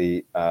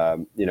directly,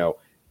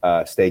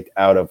 staked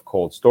out of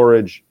cold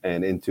storage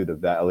and into the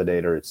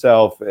validator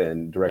itself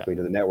and directly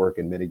to the network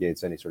and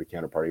mitigates any sort of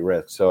counterparty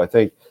risk. So I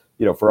think,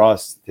 for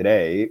us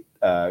today,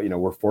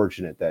 we're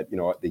fortunate that,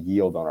 the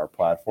yield on our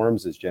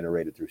platforms is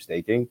generated through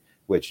staking,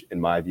 which in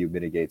my view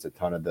mitigates a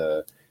ton of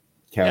the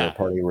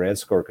counterparty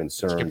risk or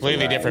concerns. It's a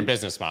completely different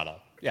business model.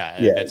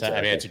 Exactly.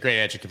 I mean, it's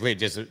a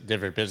completely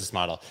different business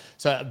model.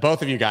 So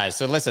both of you guys,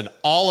 so listen,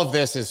 all of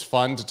this is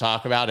fun to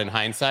talk about in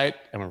hindsight,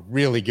 and we're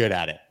really good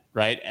at it,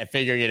 right? At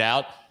figuring it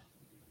out.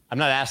 I'm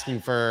not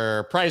asking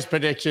for price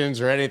predictions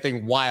or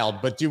anything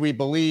wild, but do you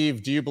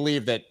believe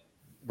that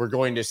we're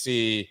going to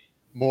see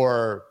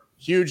more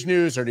huge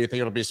news, or do you think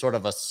it'll be sort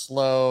of a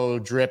slow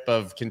drip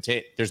of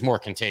there's more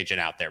contagion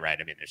out there, right?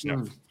 I mean, there's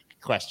no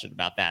question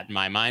about that in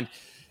my mind.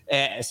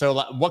 So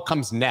what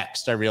comes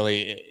next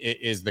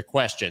is the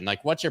question.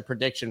 Like, what's your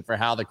prediction for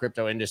how the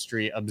crypto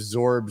industry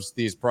absorbs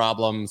these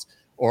problems,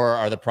 or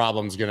are the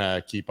problems going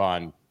to keep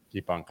on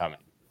coming?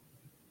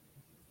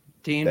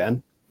 Dean?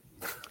 Ben?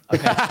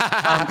 Okay.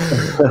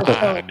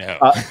 No.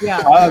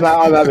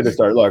 I'm happy to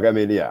start. Look, I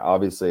mean,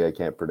 obviously I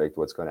can't predict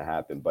what's going to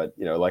happen, but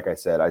like I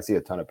said, I see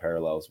a ton of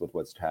parallels with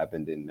what's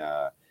happened in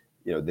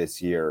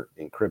this year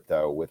in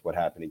crypto with what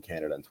happened in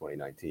Canada in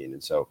 2019.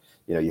 And so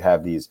you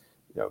have these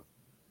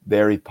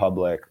very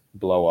public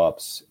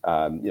blow-ups,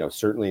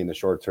 certainly in the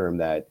short term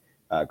that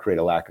create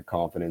a lack of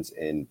confidence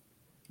in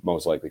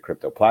most likely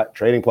crypto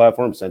trading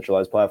platforms,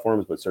 centralized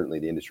platforms, but certainly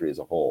the industry as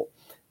a whole.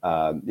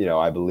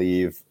 I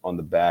believe on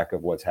the back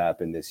of what's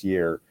happened this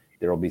year,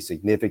 there will be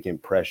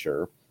significant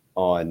pressure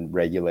on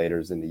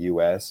regulators in the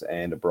US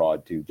and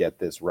abroad to get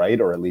this right,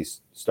 or at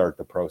least start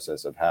the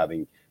process of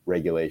having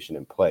regulation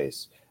in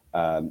place.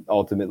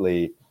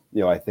 Ultimately,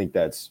 I think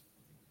that's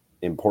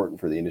important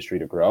for the industry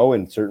to grow,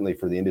 and certainly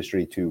for the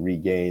industry to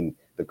regain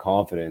the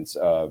confidence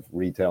of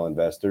retail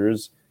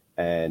investors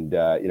and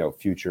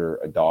future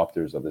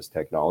adopters of this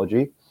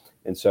technology.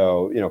 And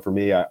so, for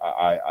me,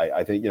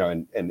 I think,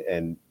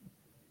 and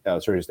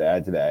sorry, just to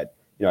add to that,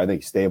 I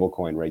think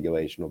stablecoin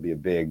regulation will be a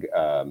big,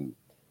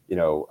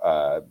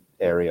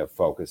 area of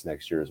focus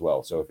next year as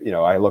well. So if,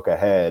 I look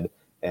ahead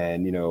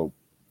and,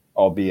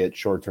 albeit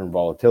short-term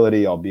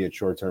volatility, albeit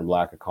short-term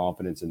lack of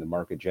confidence in the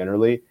market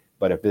generally,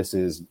 but if this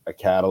is a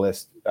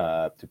catalyst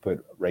to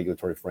put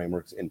regulatory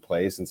frameworks in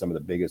place in some of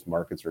the biggest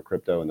markets for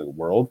crypto in the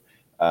world,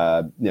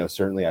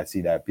 certainly I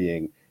see that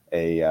being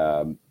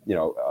a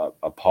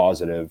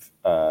positive,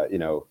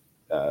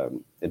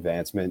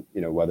 advancement.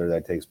 Whether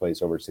that takes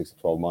place over 6 to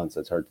 12 months,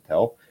 that's hard to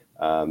tell.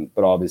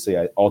 But obviously,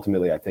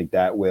 ultimately, I think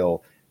that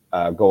will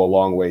go a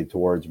long way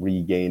towards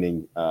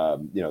regaining,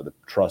 the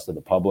trust of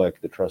the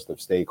public, the trust of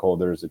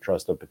stakeholders, the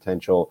trust of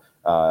potential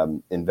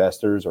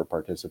investors or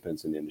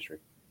participants in the industry.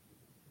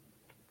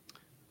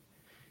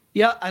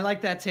 Yeah, I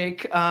like that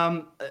take.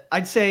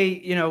 I'd say,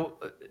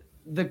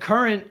 the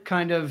current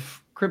kind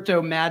of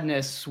crypto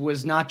madness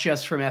was not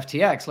just from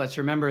FTX. Let's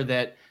remember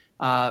that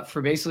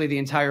for basically the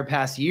entire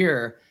past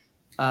year,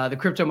 the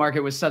crypto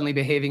market was suddenly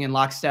behaving in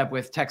lockstep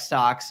with tech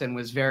stocks and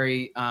was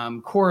very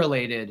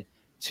correlated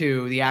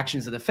to the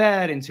actions of the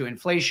Fed and to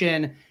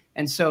inflation.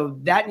 And so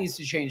that needs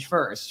to change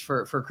first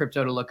for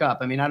crypto to look up.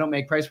 I mean, I don't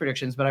make price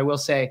predictions, but I will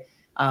say,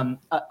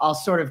 I'll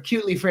sort of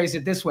cutely phrase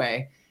it this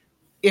way.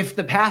 If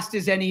the past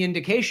is any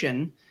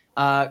indication,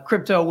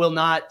 crypto will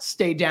not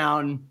stay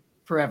down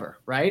forever,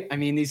 right? I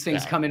mean, these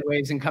things come in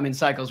waves and come in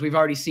cycles. We've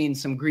already seen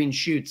some green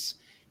shoots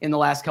in the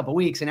last couple of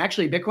weeks. And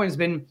actually, Bitcoin has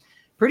been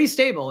pretty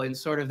stable in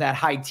sort of that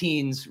high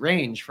teens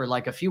range for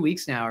like a few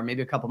weeks now, or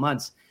maybe a couple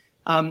months.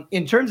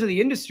 In terms of the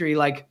industry,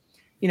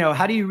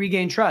 how do you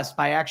regain trust?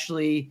 By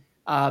actually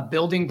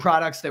building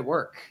products that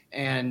work.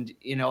 And,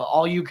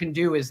 all you can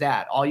do is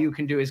that. All you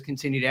can do is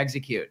continue to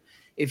execute.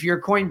 If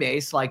you're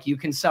Coinbase, you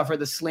can suffer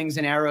the slings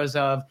and arrows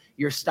of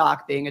your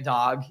stock being a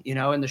dog,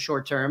 in the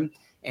short term.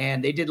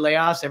 And they did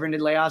layoffs. Everyone did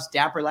layoffs.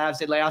 Dapper Labs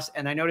did layoffs.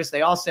 And I noticed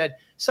they all said,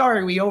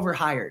 sorry, we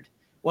overhired.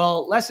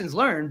 Well, lessons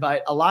learned,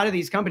 but a lot of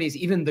these companies,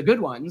 even the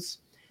good ones,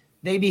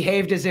 they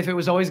behaved as if it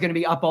was always going to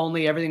be up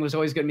only. Everything was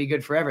always going to be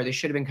good forever. They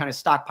should have been kind of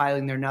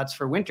stockpiling their nuts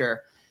for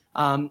winter.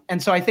 And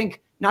so I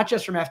think not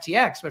just from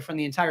FTX, but from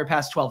the entire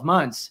past 12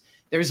 months,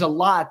 there's a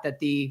lot that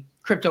the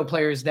crypto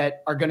players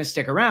that are going to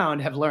stick around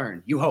have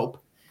learned, you hope.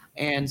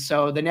 And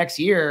so the next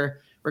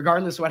year,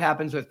 regardless of what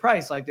happens with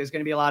price, there's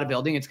going to be a lot of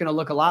building. It's going to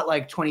look a lot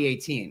like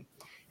 2018.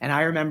 And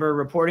I remember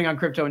reporting on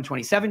crypto in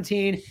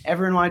 2017.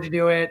 Everyone wanted to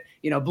do it.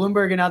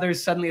 Bloomberg and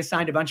others suddenly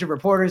assigned a bunch of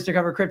reporters to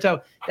cover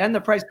crypto. Then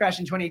the price crashed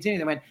in 2018.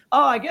 They went,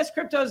 oh, I guess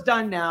crypto's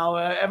done now.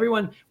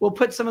 Everyone will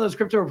put some of those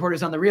crypto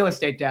reporters on the real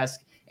estate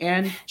desk.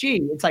 And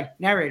it's like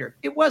narrator,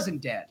 it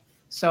wasn't dead.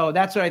 So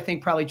that's what I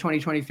think probably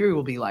 2023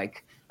 will be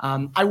like.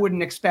 I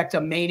wouldn't expect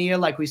a mania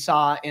like we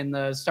saw in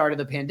the start of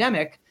the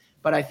pandemic,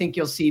 but I think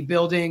you'll see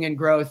building and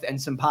growth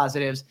and some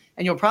positives.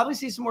 And you'll probably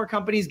see some more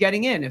companies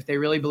getting in if they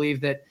really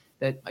believe that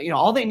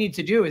all they need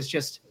to do is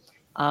just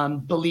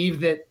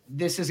believe that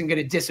this isn't going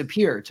to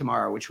disappear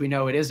tomorrow, which we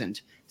know it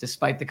isn't,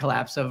 despite the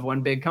collapse of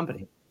one big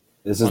company.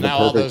 This is the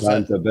perfect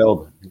time to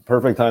build.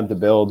 Perfect time to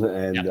build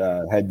and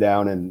head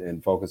down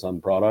and focus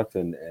on product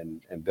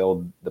and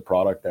build the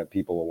product that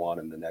people will want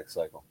in the next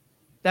cycle.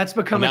 That's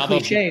become a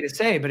cliche to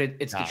say, but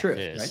it's the truth,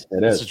 right?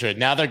 It is the truth.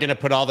 Now they're going to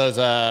put all those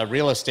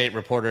real estate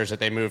reporters that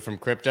they moved from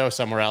crypto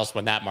somewhere else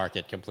when that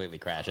market completely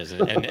crashes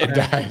and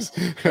dies.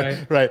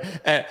 Right.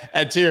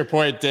 And to your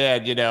point,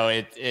 Dan,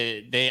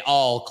 they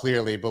all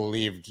clearly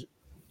believed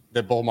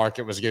the bull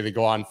market was going to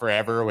go on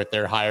forever with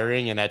their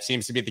hiring, and that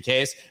seems to be the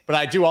case. But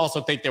I do also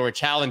think there were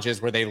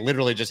challenges where they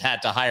literally just had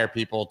to hire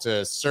people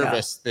to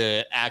service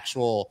the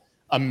actual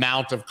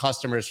amount of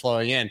customers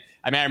flowing in.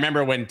 I mean, I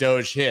remember when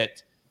Doge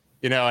hit,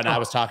 and I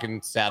was talking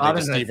sadly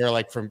to Steve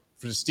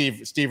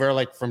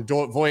Ehrlich from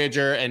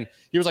Voyager, and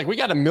he was like, we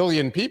got 1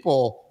 million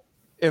people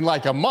in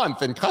like a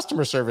month, and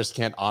customer service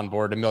can't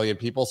onboard 1 million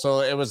people. So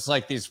it was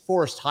like these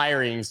forced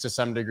hirings to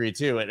some degree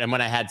too. And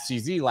when I had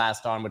CZ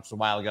last on, which was a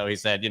while ago, he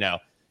said,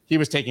 he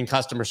was taking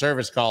customer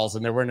service calls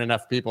and there weren't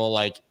enough people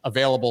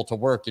available to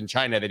work in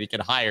China that he could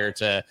hire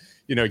to,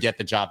 get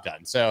the job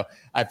done. So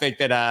I think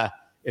that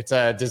it's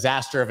a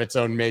disaster of its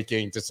own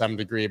making to some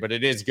degree, but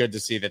it is good to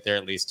see that they're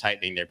at least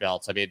tightening their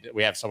belts. I mean,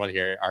 we have someone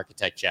here,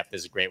 Architect Jeff,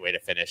 this is a great way to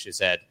finish, who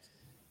said,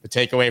 the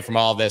takeaway from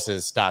all of this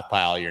is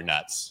stockpile your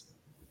nuts.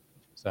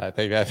 So I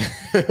think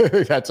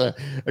that's a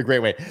great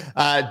way.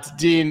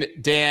 Dean,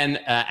 Dan,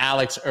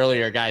 Alex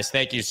earlier, guys,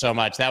 thank you so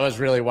much. That was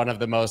really one of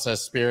the most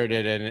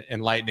spirited and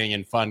enlightening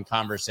and fun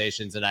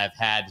conversations that I've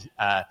had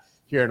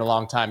here in a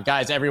long time.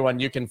 Guys, everyone,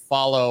 you can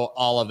follow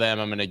all of them.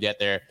 I'm going to get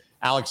there.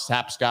 Alex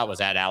Tapscott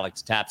was at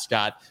Alex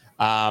Tapscott.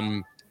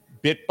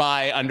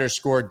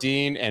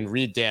 Bitbuy_Dean and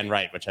read Dan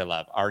Wright, which I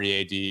love.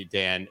 READ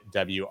Dan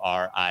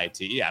WRIT.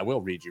 Yeah, I will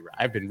read you right.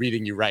 I've been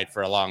reading you right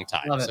for a long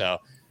time. Love it. So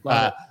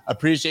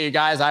appreciate you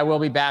guys. I will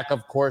be back,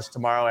 of course,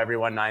 tomorrow,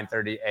 everyone,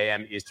 9:30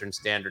 a.m. Eastern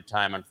Standard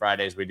Time. On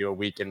Fridays, we do a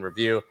weekend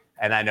review.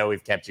 And I know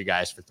we've kept you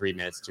guys for 3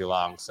 minutes too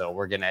long, so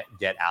we're going to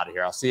get out of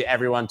here. I'll see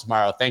everyone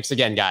tomorrow. Thanks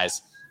again,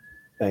 guys.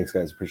 Thanks,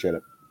 guys. Appreciate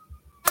it.